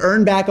man could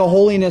earn back a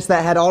holiness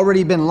that had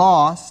already been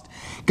lost,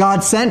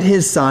 God sent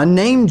His Son,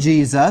 named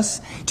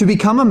Jesus, to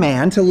become a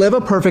man, to live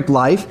a perfect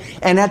life.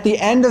 And at the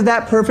end of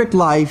that perfect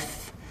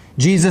life,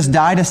 Jesus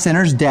died a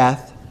sinner's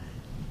death.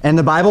 And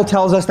the Bible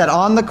tells us that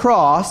on the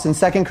cross, in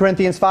 2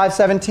 Corinthians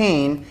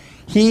 5:17,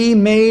 He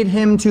made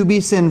Him to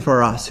be sin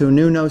for us, who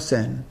knew no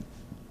sin,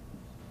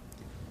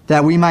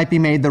 that we might be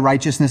made the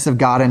righteousness of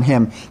God in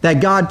Him. That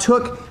God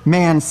took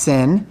man's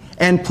sin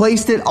and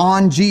placed it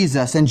on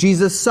Jesus. And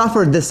Jesus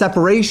suffered the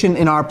separation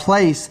in our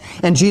place.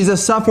 And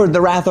Jesus suffered the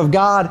wrath of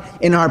God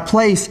in our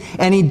place.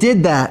 And He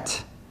did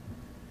that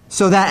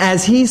so that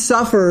as He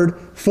suffered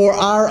for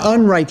our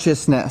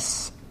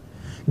unrighteousness,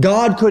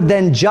 God could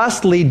then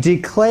justly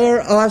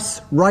declare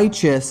us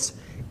righteous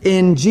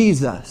in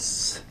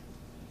Jesus.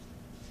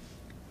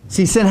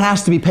 See, sin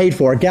has to be paid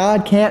for.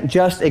 God can't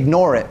just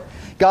ignore it.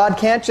 God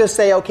can't just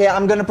say, okay,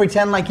 I'm going to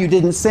pretend like you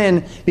didn't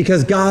sin,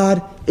 because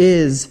God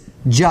is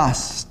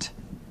just.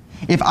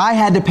 If I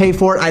had to pay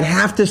for it, I'd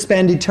have to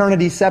spend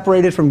eternity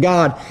separated from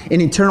God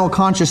in eternal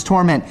conscious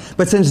torment.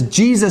 But since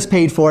Jesus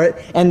paid for it,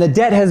 and the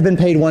debt has been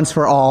paid once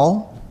for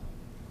all,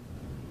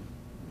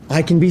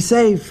 I can be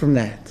saved from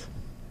that.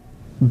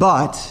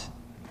 But,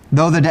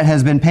 though the debt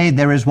has been paid,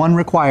 there is one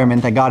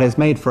requirement that God has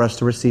made for us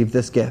to receive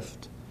this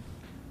gift.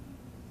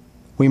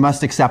 We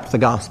must accept the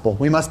gospel.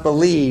 We must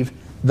believe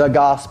the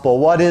gospel.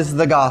 What is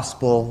the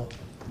gospel?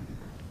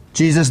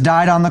 Jesus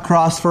died on the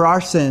cross for our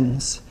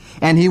sins,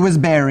 and He was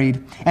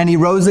buried, and He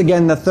rose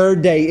again the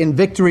third day in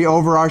victory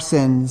over our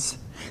sins.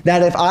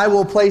 That if I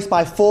will place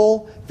my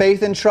full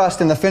faith and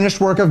trust in the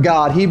finished work of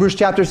God, Hebrews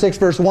chapter 6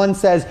 verse 1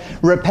 says,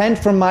 repent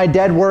from my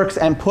dead works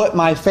and put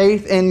my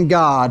faith in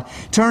God,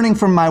 turning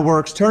from my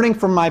works, turning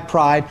from my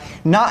pride,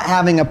 not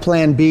having a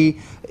plan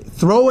B,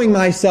 throwing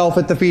myself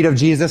at the feet of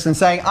Jesus and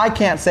saying, I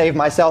can't save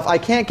myself. I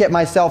can't get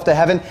myself to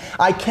heaven.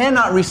 I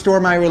cannot restore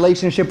my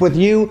relationship with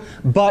you,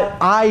 but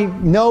I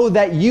know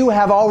that you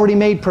have already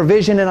made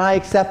provision and I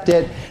accept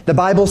it. The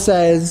Bible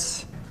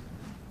says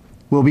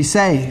we'll be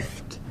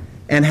saved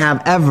and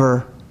have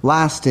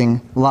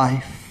everlasting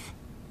life.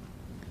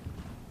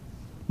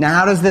 Now,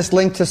 how does this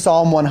link to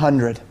Psalm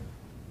 100?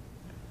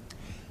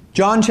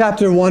 John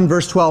chapter 1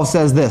 verse 12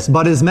 says this,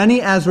 but as many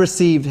as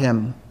received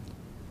Him,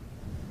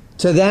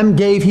 to them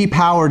gave He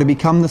power to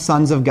become the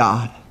sons of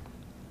God,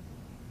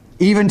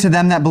 even to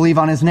them that believe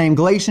on His name.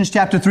 Galatians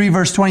chapter 3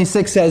 verse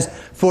 26 says,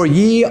 for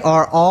ye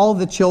are all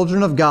the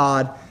children of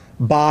God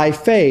by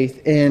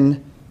faith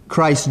in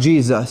Christ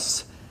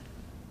Jesus.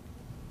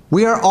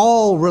 We are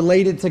all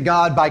related to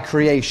God by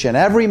creation.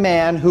 Every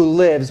man who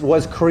lives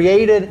was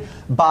created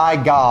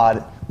by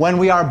God. When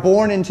we are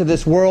born into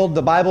this world,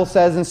 the Bible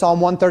says in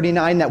Psalm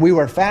 139 that we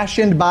were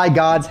fashioned by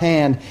God's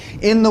hand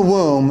in the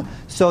womb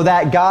so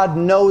that God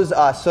knows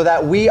us, so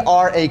that we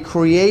are a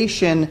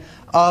creation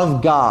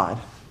of God.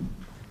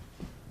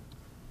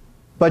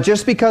 But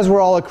just because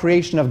we're all a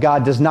creation of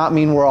God does not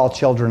mean we're all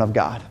children of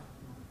God.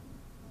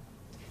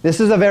 This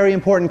is a very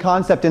important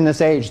concept in this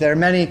age. There are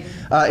many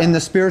in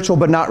the spiritual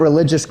but not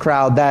religious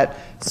crowd that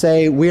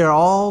say we are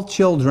all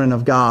children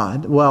of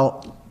God.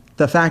 Well,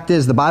 the fact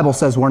is, the Bible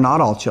says we're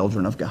not all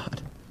children of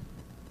God.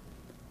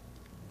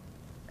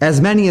 As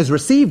many as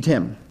received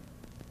Him,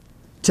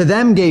 to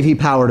them gave He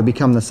power to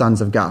become the sons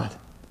of God.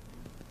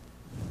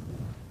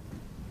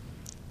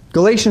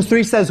 Galatians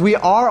 3 says we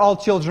are all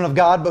children of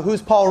God, but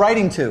who's Paul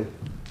writing to?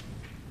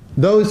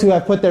 Those who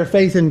have put their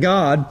faith in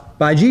God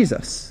by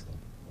Jesus.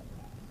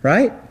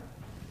 Right?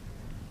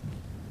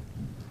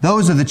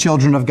 Those are the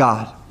children of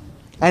God.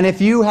 And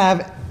if you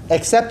have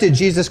accepted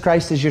Jesus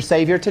Christ as your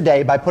Savior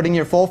today by putting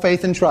your full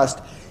faith and trust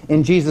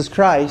in Jesus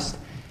Christ,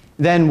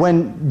 then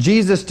when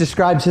Jesus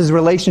describes His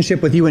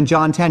relationship with you in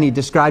John 10, He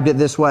described it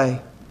this way.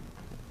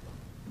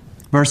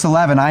 Verse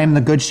 11, I am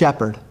the good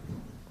shepherd.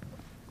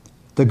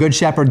 The good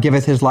shepherd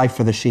giveth his life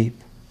for the sheep.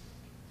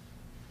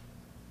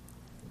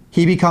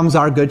 He becomes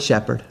our good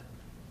shepherd.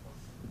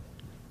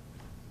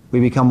 We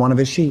become one of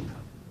His sheep.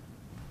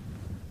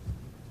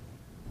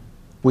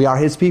 We are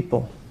His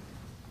people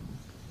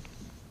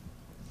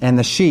and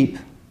the sheep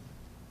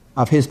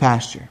of His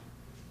pasture.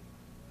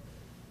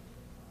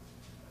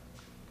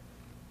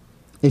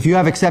 If you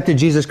have accepted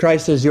Jesus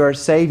Christ as your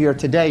Savior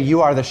today,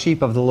 you are the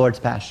sheep of the Lord's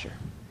pasture.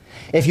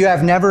 If you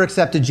have never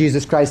accepted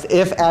Jesus Christ,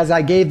 if, as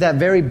I gave that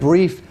very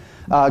brief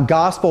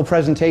gospel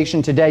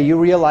presentation today, you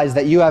realize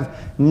that you have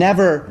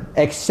never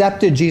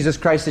accepted Jesus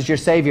Christ as your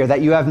Savior,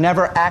 that you have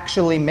never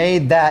actually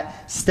made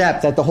that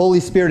step, that the Holy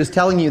Spirit is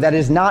telling you that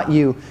is not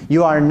you.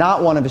 You are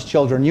not one of His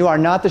children. You are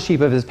not the sheep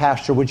of His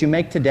pasture. Would you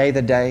make today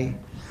the day?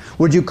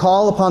 Would you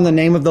call upon the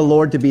name of the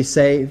Lord to be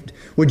saved?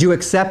 Would you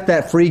accept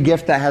that free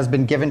gift that has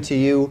been given to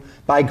you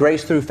by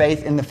grace through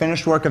faith in the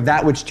finished work of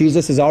that which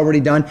Jesus has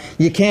already done?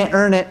 You can't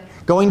earn it.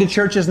 Going to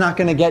church is not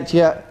going to get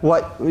you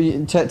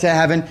to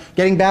heaven.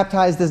 Getting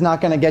baptized is not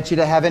going to get you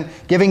to heaven.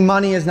 Giving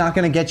money is not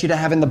going to get you to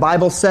heaven. The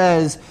Bible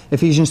says,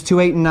 Ephesians 2,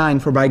 8, and 9,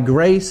 for by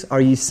grace are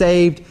ye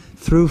saved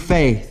through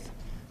faith,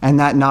 and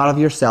that not of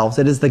yourselves.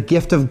 It is the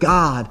gift of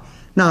God,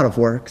 not of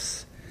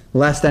works,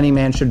 lest any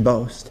man should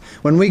boast.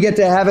 When we get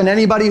to heaven,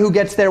 anybody who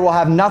gets there will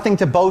have nothing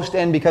to boast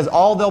in, because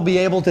all they'll be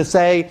able to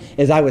say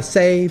is, I was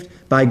saved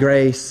by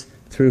grace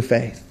through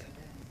faith.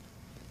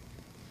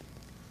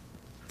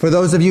 For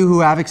those of you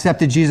who have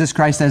accepted Jesus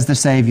Christ as the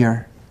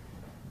Savior,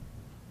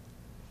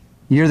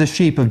 you're the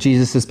sheep of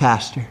Jesus'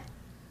 pasture.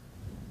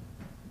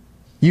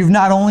 You've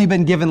not only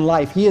been given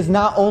life, He is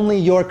not only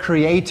your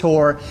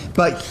Creator,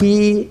 but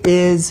He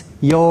is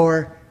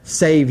your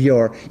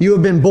Savior. You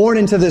have been born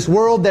into this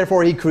world,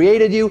 therefore He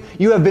created you.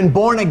 You have been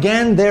born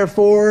again,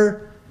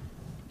 therefore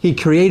He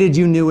created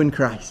you new in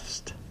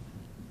Christ,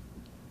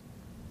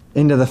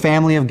 into the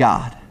family of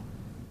God.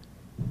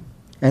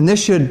 And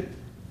this should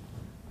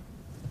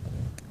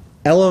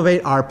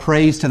elevate our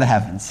praise to the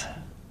heavens.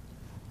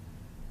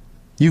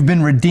 You've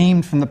been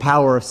redeemed from the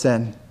power of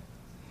sin.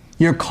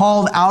 You're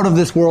called out of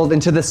this world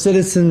into the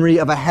citizenry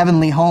of a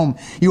heavenly home.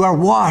 You are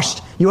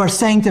washed. You are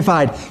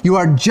sanctified. You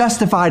are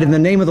justified in the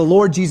name of the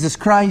Lord Jesus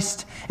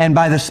Christ and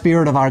by the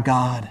Spirit of our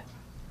God.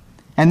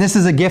 And this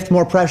is a gift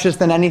more precious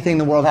than anything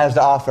the world has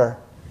to offer.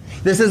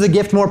 This is a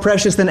gift more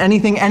precious than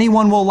anything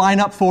anyone will line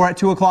up for at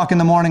 2 o'clock in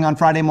the morning on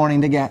Friday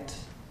morning to get.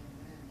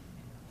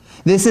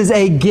 This is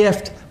a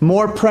gift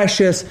more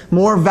precious,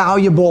 more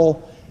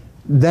valuable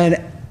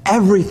than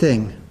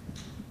everything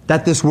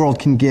that this world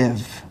can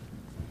give.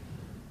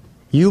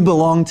 You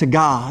belong to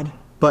God,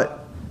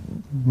 but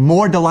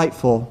more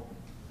delightful,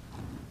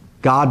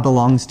 God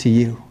belongs to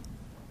you.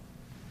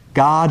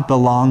 God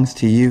belongs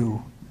to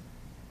you.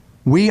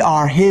 We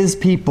are His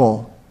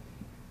people.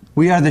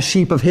 We are the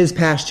sheep of His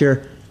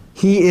pasture.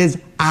 He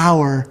is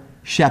our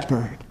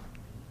shepherd.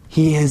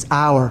 He is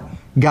our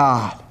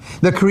God.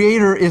 The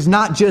Creator is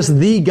not just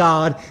the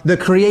God. The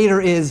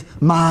Creator is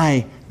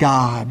my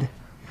God.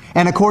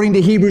 And according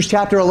to Hebrews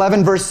chapter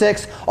 11, verse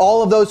 6,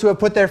 all of those who have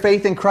put their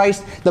faith in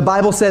Christ, the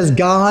Bible says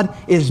God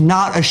is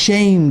not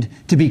ashamed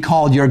to be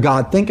called your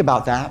God. Think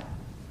about that.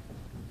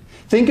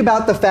 Think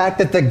about the fact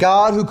that the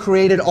God who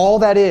created all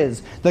that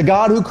is, the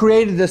God who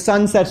created the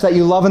sunsets that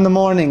you love in the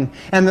morning,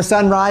 and the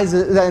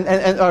sunrises,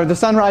 or the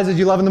sunrises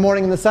you love in the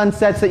morning, and the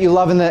sunsets that you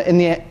love in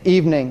the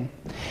evening,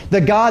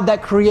 the God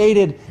that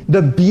created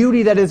the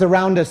beauty that is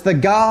around us, the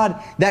God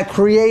that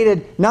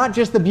created not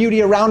just the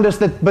beauty around us,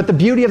 but the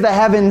beauty of the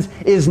heavens,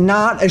 is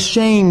not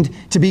ashamed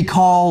to be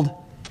called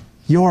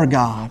your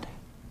God.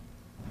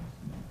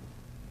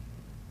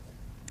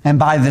 And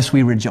by this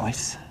we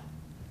rejoice.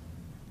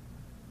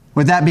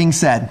 With that being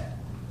said,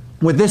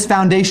 with this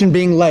foundation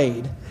being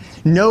laid,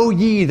 know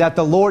ye that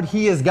the Lord,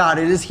 He is God.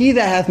 It is He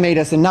that hath made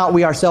us, and not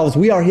we ourselves.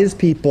 We are His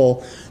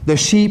people, the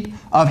sheep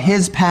of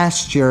His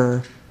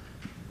pasture.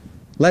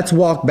 Let's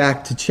walk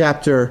back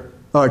to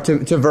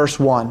verse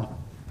 1.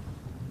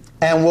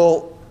 And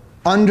we'll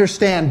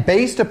understand,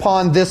 based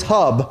upon this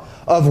hub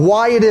of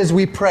why it is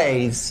we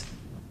praise,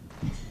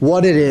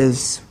 what it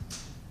is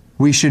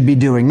we should be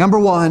doing. Number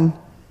 1,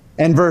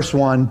 and verse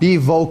 1, be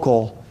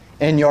vocal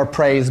in your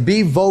praise.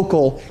 Be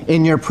vocal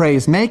in your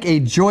praise. Make a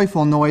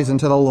joyful noise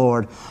unto the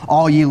Lord,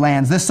 all ye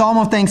lands. This psalm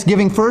of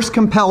thanksgiving first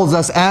compels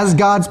us as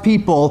God's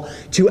people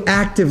to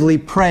actively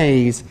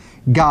praise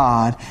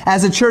God.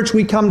 As a church,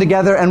 we come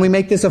together and we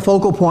make this a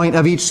focal point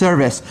of each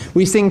service.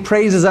 We sing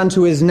praises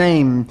unto His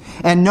name.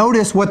 And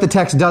notice what the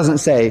text doesn't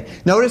say.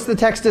 Notice the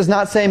text does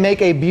not say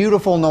make a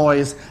beautiful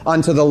noise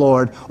unto the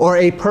Lord or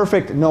a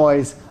perfect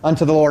noise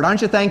unto the Lord.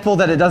 Aren't you thankful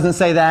that it doesn't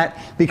say that?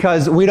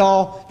 Because we'd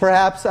all,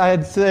 perhaps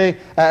I'd say,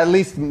 at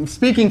least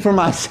speaking for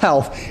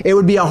myself, it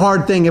would be a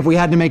hard thing if we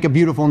had to make a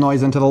beautiful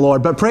noise unto the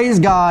Lord. But praise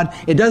God,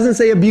 it doesn't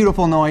say a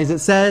beautiful noise. It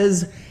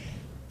says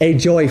a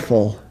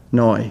joyful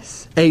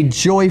noise. A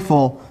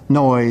joyful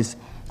noise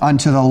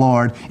unto the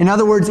Lord. In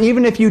other words,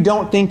 even if you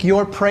don't think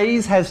your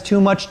praise has too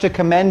much to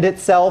commend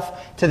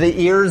itself to the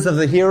ears of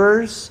the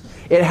hearers,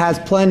 it has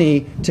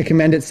plenty to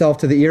commend itself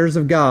to the ears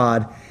of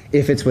God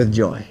if it's with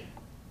joy.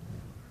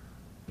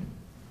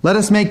 Let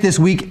us make this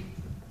week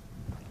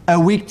a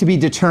week to be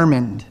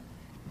determined,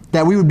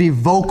 that we would be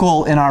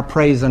vocal in our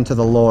praise unto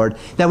the Lord,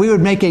 that we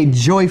would make a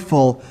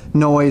joyful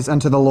noise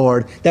unto the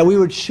Lord, that we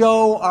would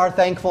show our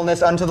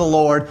thankfulness unto the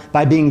Lord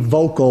by being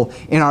vocal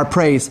in our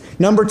praise.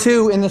 Number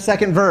 2, in the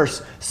second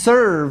verse,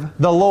 serve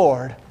the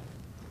Lord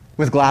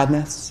with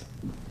gladness.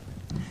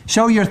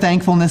 Show your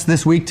thankfulness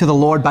this week to the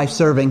Lord by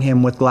serving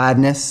Him with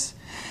gladness.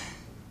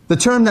 The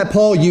term that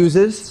Paul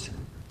uses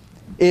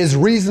is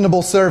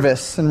reasonable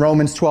service in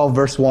Romans 12,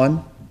 verse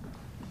 1.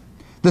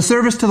 The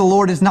service to the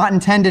Lord is not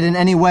intended in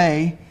any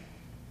way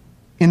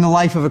in the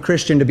life of a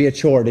Christian to be a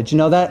chore. Did you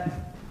know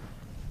that?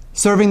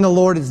 Serving the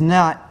Lord is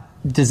not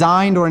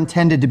designed or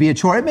intended to be a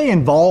chore. It may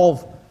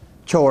involve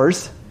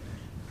chores.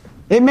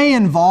 It may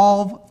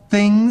involve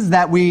things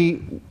that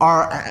we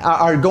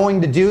are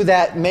going to do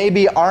that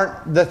maybe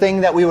aren't the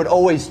thing that we would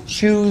always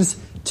choose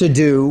to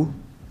do.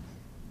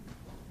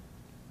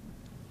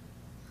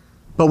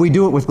 But we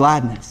do it with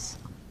gladness.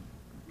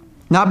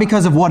 Not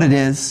because of what it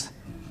is,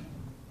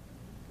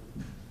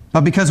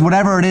 but because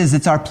whatever it is,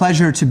 it's our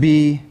pleasure to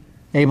be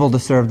able to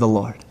serve the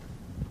Lord.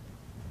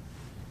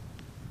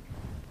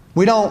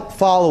 We don't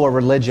follow a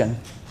religion.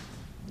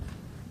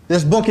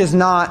 This book is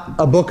not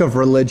a book of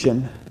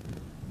religion.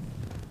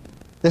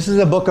 This is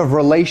a book of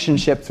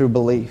relationship through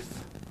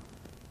belief.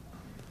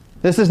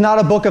 This is not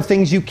a book of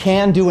things you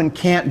can do and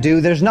can't do.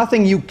 There's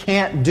nothing you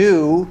can't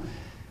do.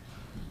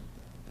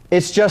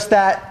 It's just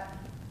that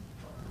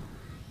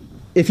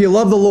if you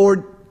love the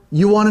Lord,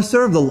 you want to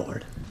serve the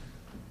Lord.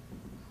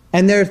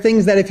 And there are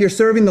things that if you're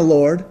serving the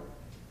Lord,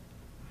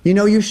 you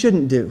know you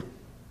shouldn't do.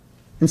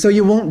 And so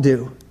you won't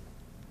do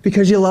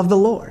because you love the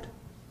Lord.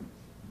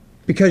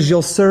 Because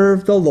you'll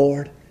serve the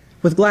Lord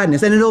with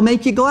gladness. And it'll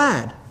make you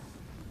glad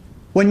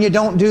when you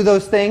don't do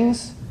those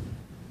things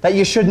that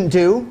you shouldn't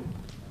do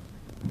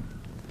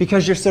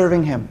because you're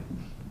serving Him.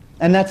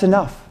 And that's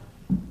enough.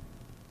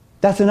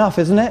 That's enough,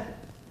 isn't it?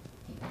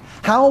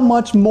 How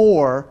much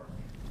more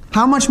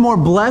How much more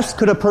blessed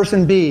could a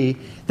person be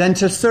than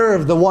to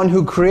serve the one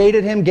who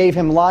created him, gave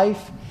him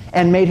life,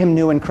 and made him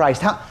new in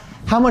Christ?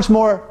 How much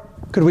more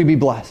could we be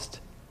blessed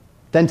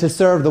than to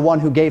serve the one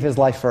who gave his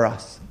life for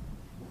us?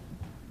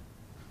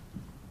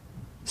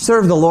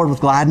 Serve the Lord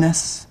with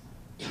gladness.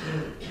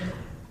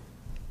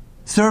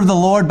 Serve the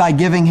Lord by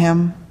giving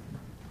him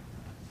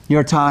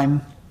your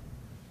time.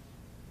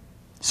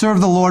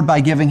 Serve the Lord by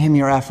giving him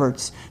your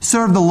efforts.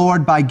 Serve the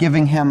Lord by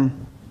giving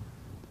him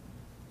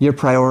your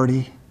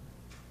priority.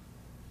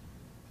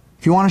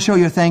 If you want to show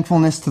your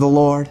thankfulness to the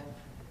Lord,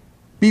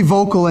 be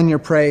vocal in your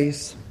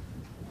praise.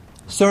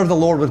 Serve the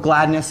Lord with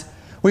gladness.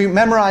 We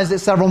memorized it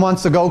several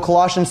months ago,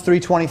 Colossians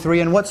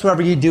 3:23, and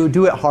whatsoever you do,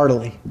 do it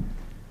heartily,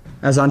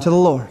 as unto the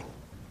Lord,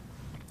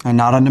 and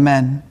not unto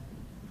men.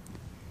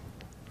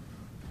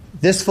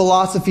 This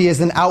philosophy is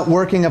an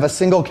outworking of a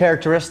single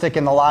characteristic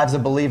in the lives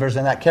of believers,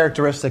 and that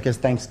characteristic is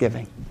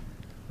thanksgiving.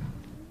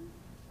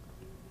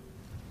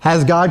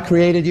 Has God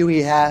created you?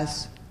 He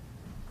has.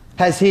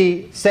 Has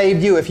He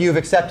saved you if you have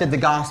accepted the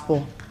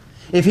gospel?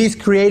 If He's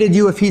created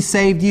you, if He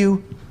saved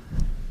you,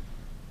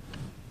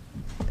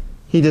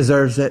 He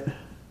deserves it.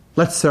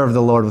 Let's serve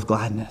the Lord with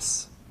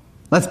gladness.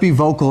 Let's be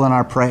vocal in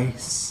our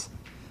praise.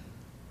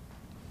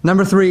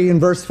 Number 3, in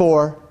verse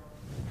 4,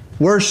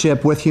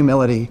 worship with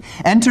humility.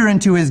 Enter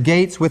into His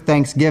gates with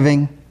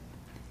thanksgiving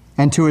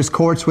and to His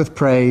courts with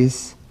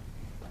praise.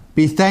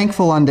 Be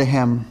thankful unto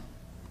Him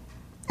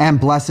and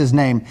bless His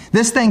name.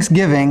 This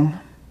thanksgiving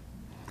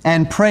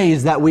and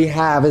praise that we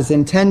have is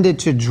intended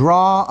to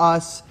draw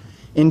us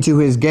into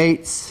His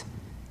gates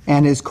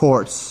and His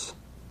courts.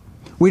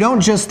 We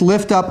don't just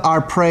lift up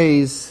our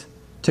praise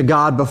to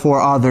God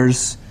before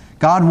others.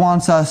 God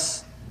wants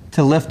us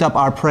to lift up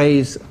our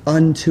praise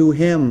unto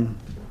Him,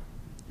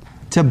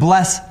 to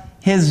bless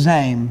His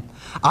name.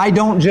 I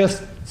don't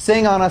just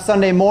sing on a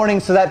Sunday morning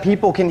so that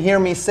people can hear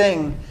me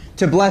sing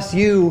to bless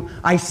you.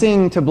 I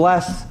sing to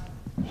bless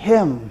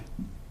Him,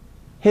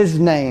 His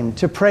name,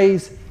 to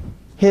praise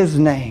His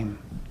name.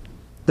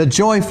 The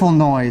joyful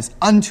noise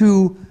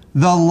unto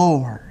the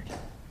Lord.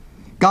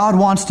 God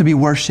wants to be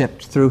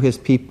worshiped through His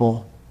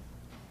people,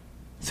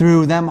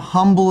 through them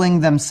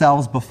humbling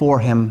themselves before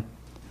Him.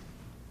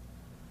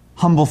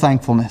 Humble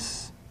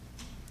thankfulness.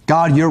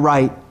 God, you're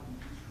right.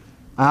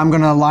 I'm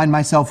going to align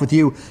myself with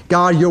you.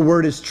 God, your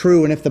word is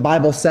true, and if the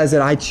Bible says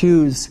it, I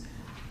choose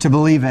to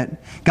believe it.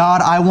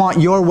 God, I want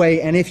your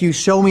way, and if you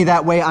show me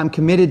that way, I'm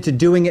committed to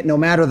doing it no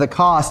matter the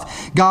cost.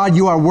 God,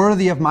 you are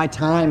worthy of my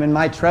time and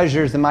my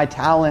treasures and my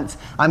talents.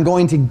 I'm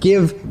going to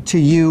give to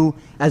you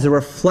as a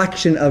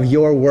reflection of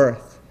your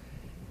worth.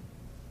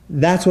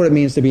 That's what it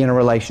means to be in a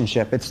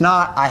relationship. It's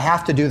not, I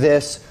have to do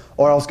this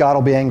or else God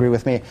will be angry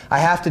with me. I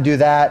have to do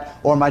that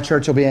or my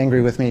church will be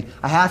angry with me.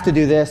 I have to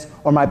do this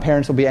or my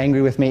parents will be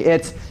angry with me.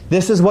 It's,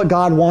 this is what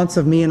God wants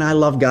of me and I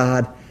love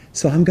God,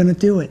 so I'm going to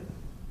do it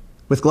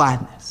with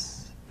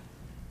gladness.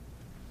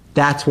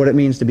 That's what it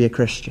means to be a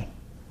Christian.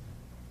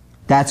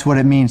 That's what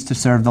it means to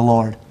serve the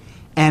Lord.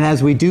 And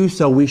as we do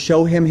so, we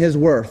show Him His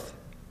worth.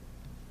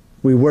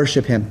 We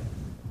worship Him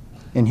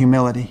in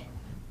humility.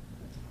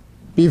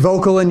 Be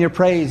vocal in your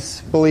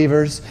praise,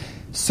 believers.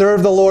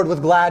 Serve the Lord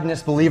with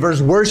gladness,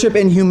 believers. Worship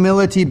in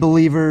humility,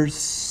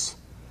 believers.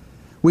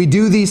 We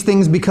do these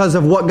things because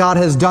of what God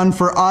has done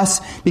for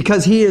us,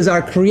 because He is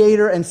our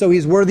Creator, and so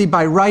He's worthy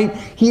by right.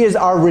 He is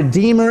our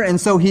Redeemer, and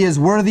so He is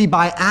worthy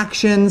by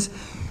actions.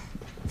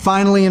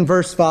 Finally, in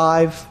verse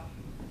 5,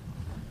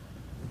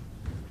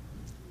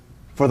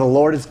 for the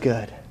Lord is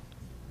good.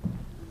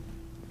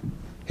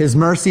 His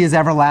mercy is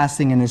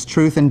everlasting, and His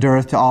truth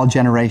endureth to all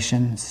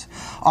generations.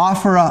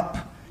 Offer up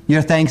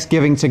your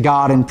thanksgiving to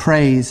God in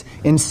praise,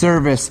 in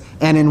service,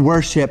 and in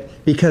worship,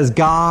 because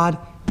God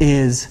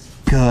is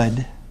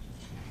good,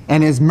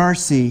 and His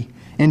mercy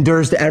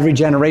endures to every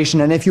generation.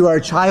 And if you are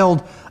a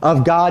child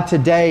of God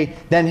today,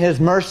 then His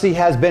mercy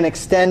has been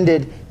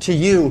extended to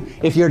you.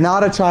 If you're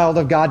not a child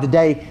of God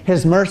today,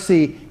 His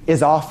mercy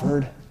is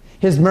offered.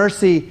 His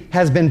mercy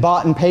has been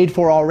bought and paid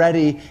for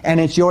already, and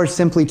it's yours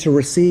simply to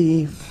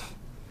receive.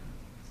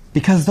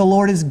 Because the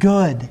Lord is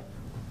good.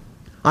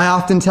 I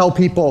often tell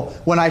people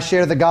when I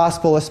share the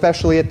gospel,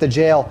 especially at the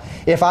jail,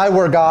 if I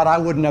were God, I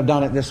wouldn't have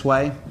done it this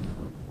way.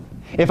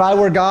 If I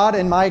were God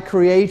and my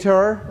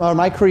creator, or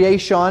my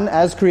creation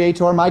as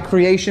creator, my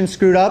creation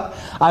screwed up,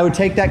 I would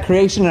take that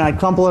creation and I'd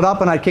crumple it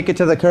up and I'd kick it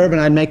to the curb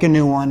and I'd make a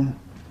new one.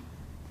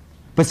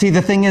 But see,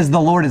 the thing is, the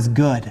Lord is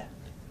good.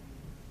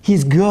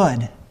 He's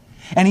good.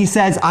 And He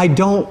says,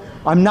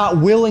 I'm not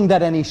willing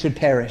that any should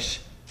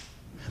perish.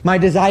 My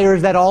desire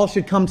is that all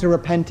should come to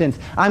repentance.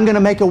 I'm going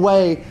to make a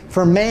way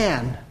for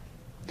man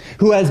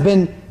who has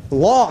been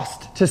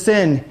lost to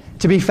sin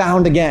to be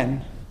found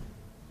again.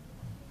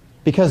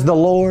 Because the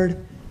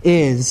Lord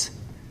is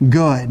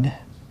good.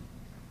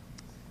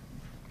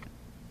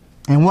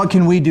 And what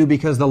can we do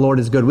because the Lord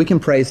is good? We can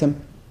praise Him.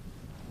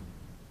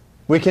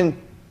 We can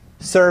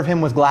serve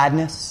Him with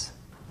gladness.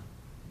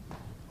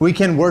 We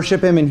can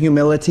worship Him in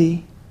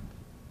humility.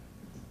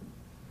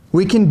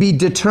 We can be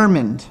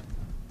determined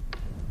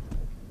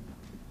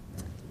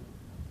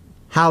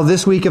how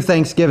this week of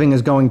Thanksgiving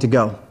is going to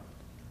go.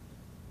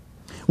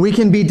 We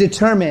can be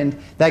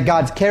determined that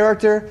God's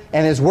character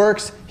and His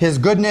works, His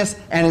goodness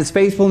and His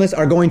faithfulness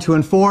are going to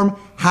inform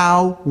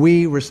how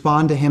we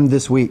respond to Him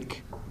this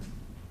week.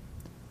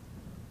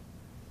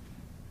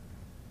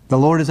 The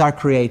Lord is our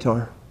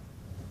Creator.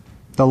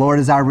 The Lord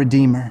is our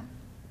Redeemer.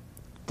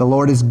 The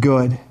Lord is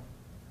good.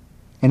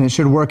 And it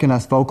should work in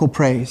us vocal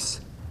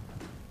praise,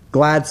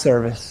 glad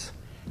service,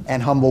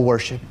 and humble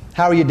worship.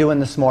 How are you doing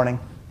this morning?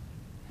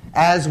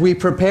 As we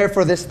prepare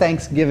for this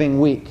Thanksgiving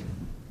week,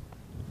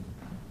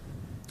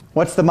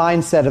 what's the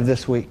mindset of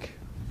this week?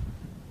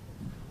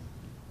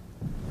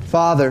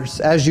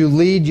 Fathers, as you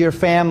lead your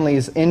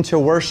families into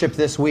worship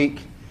this week,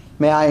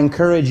 may I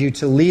encourage you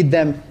to lead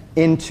them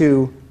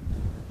into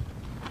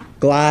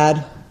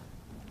glad,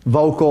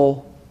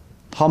 vocal,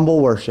 humble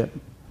worship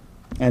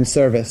and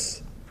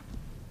service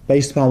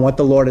based upon what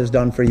the Lord has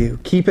done for you.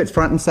 Keep it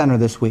front and center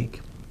this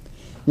week.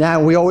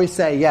 Now, we always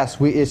say, yes,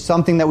 it's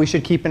something that we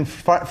should keep in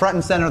front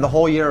and center the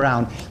whole year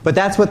round. But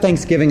that's what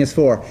Thanksgiving is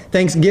for.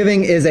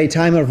 Thanksgiving is a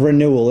time of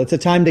renewal. It's a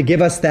time to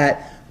give us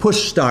that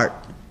push start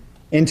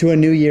into a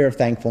new year of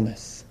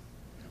thankfulness.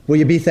 Will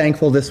you be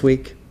thankful this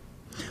week?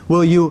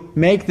 Will you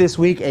make this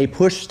week a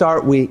push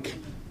start week,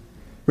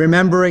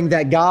 remembering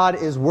that God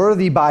is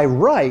worthy by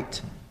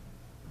right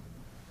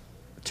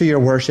to your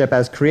worship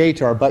as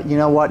Creator, but you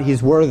know what?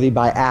 He's worthy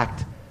by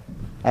act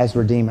as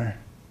Redeemer.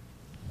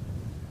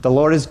 The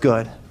Lord is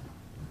good.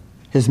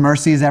 His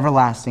mercy is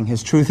everlasting.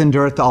 His truth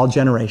endureth to all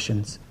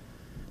generations.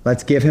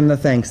 Let's give Him the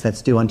thanks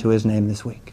that's due unto His name this week.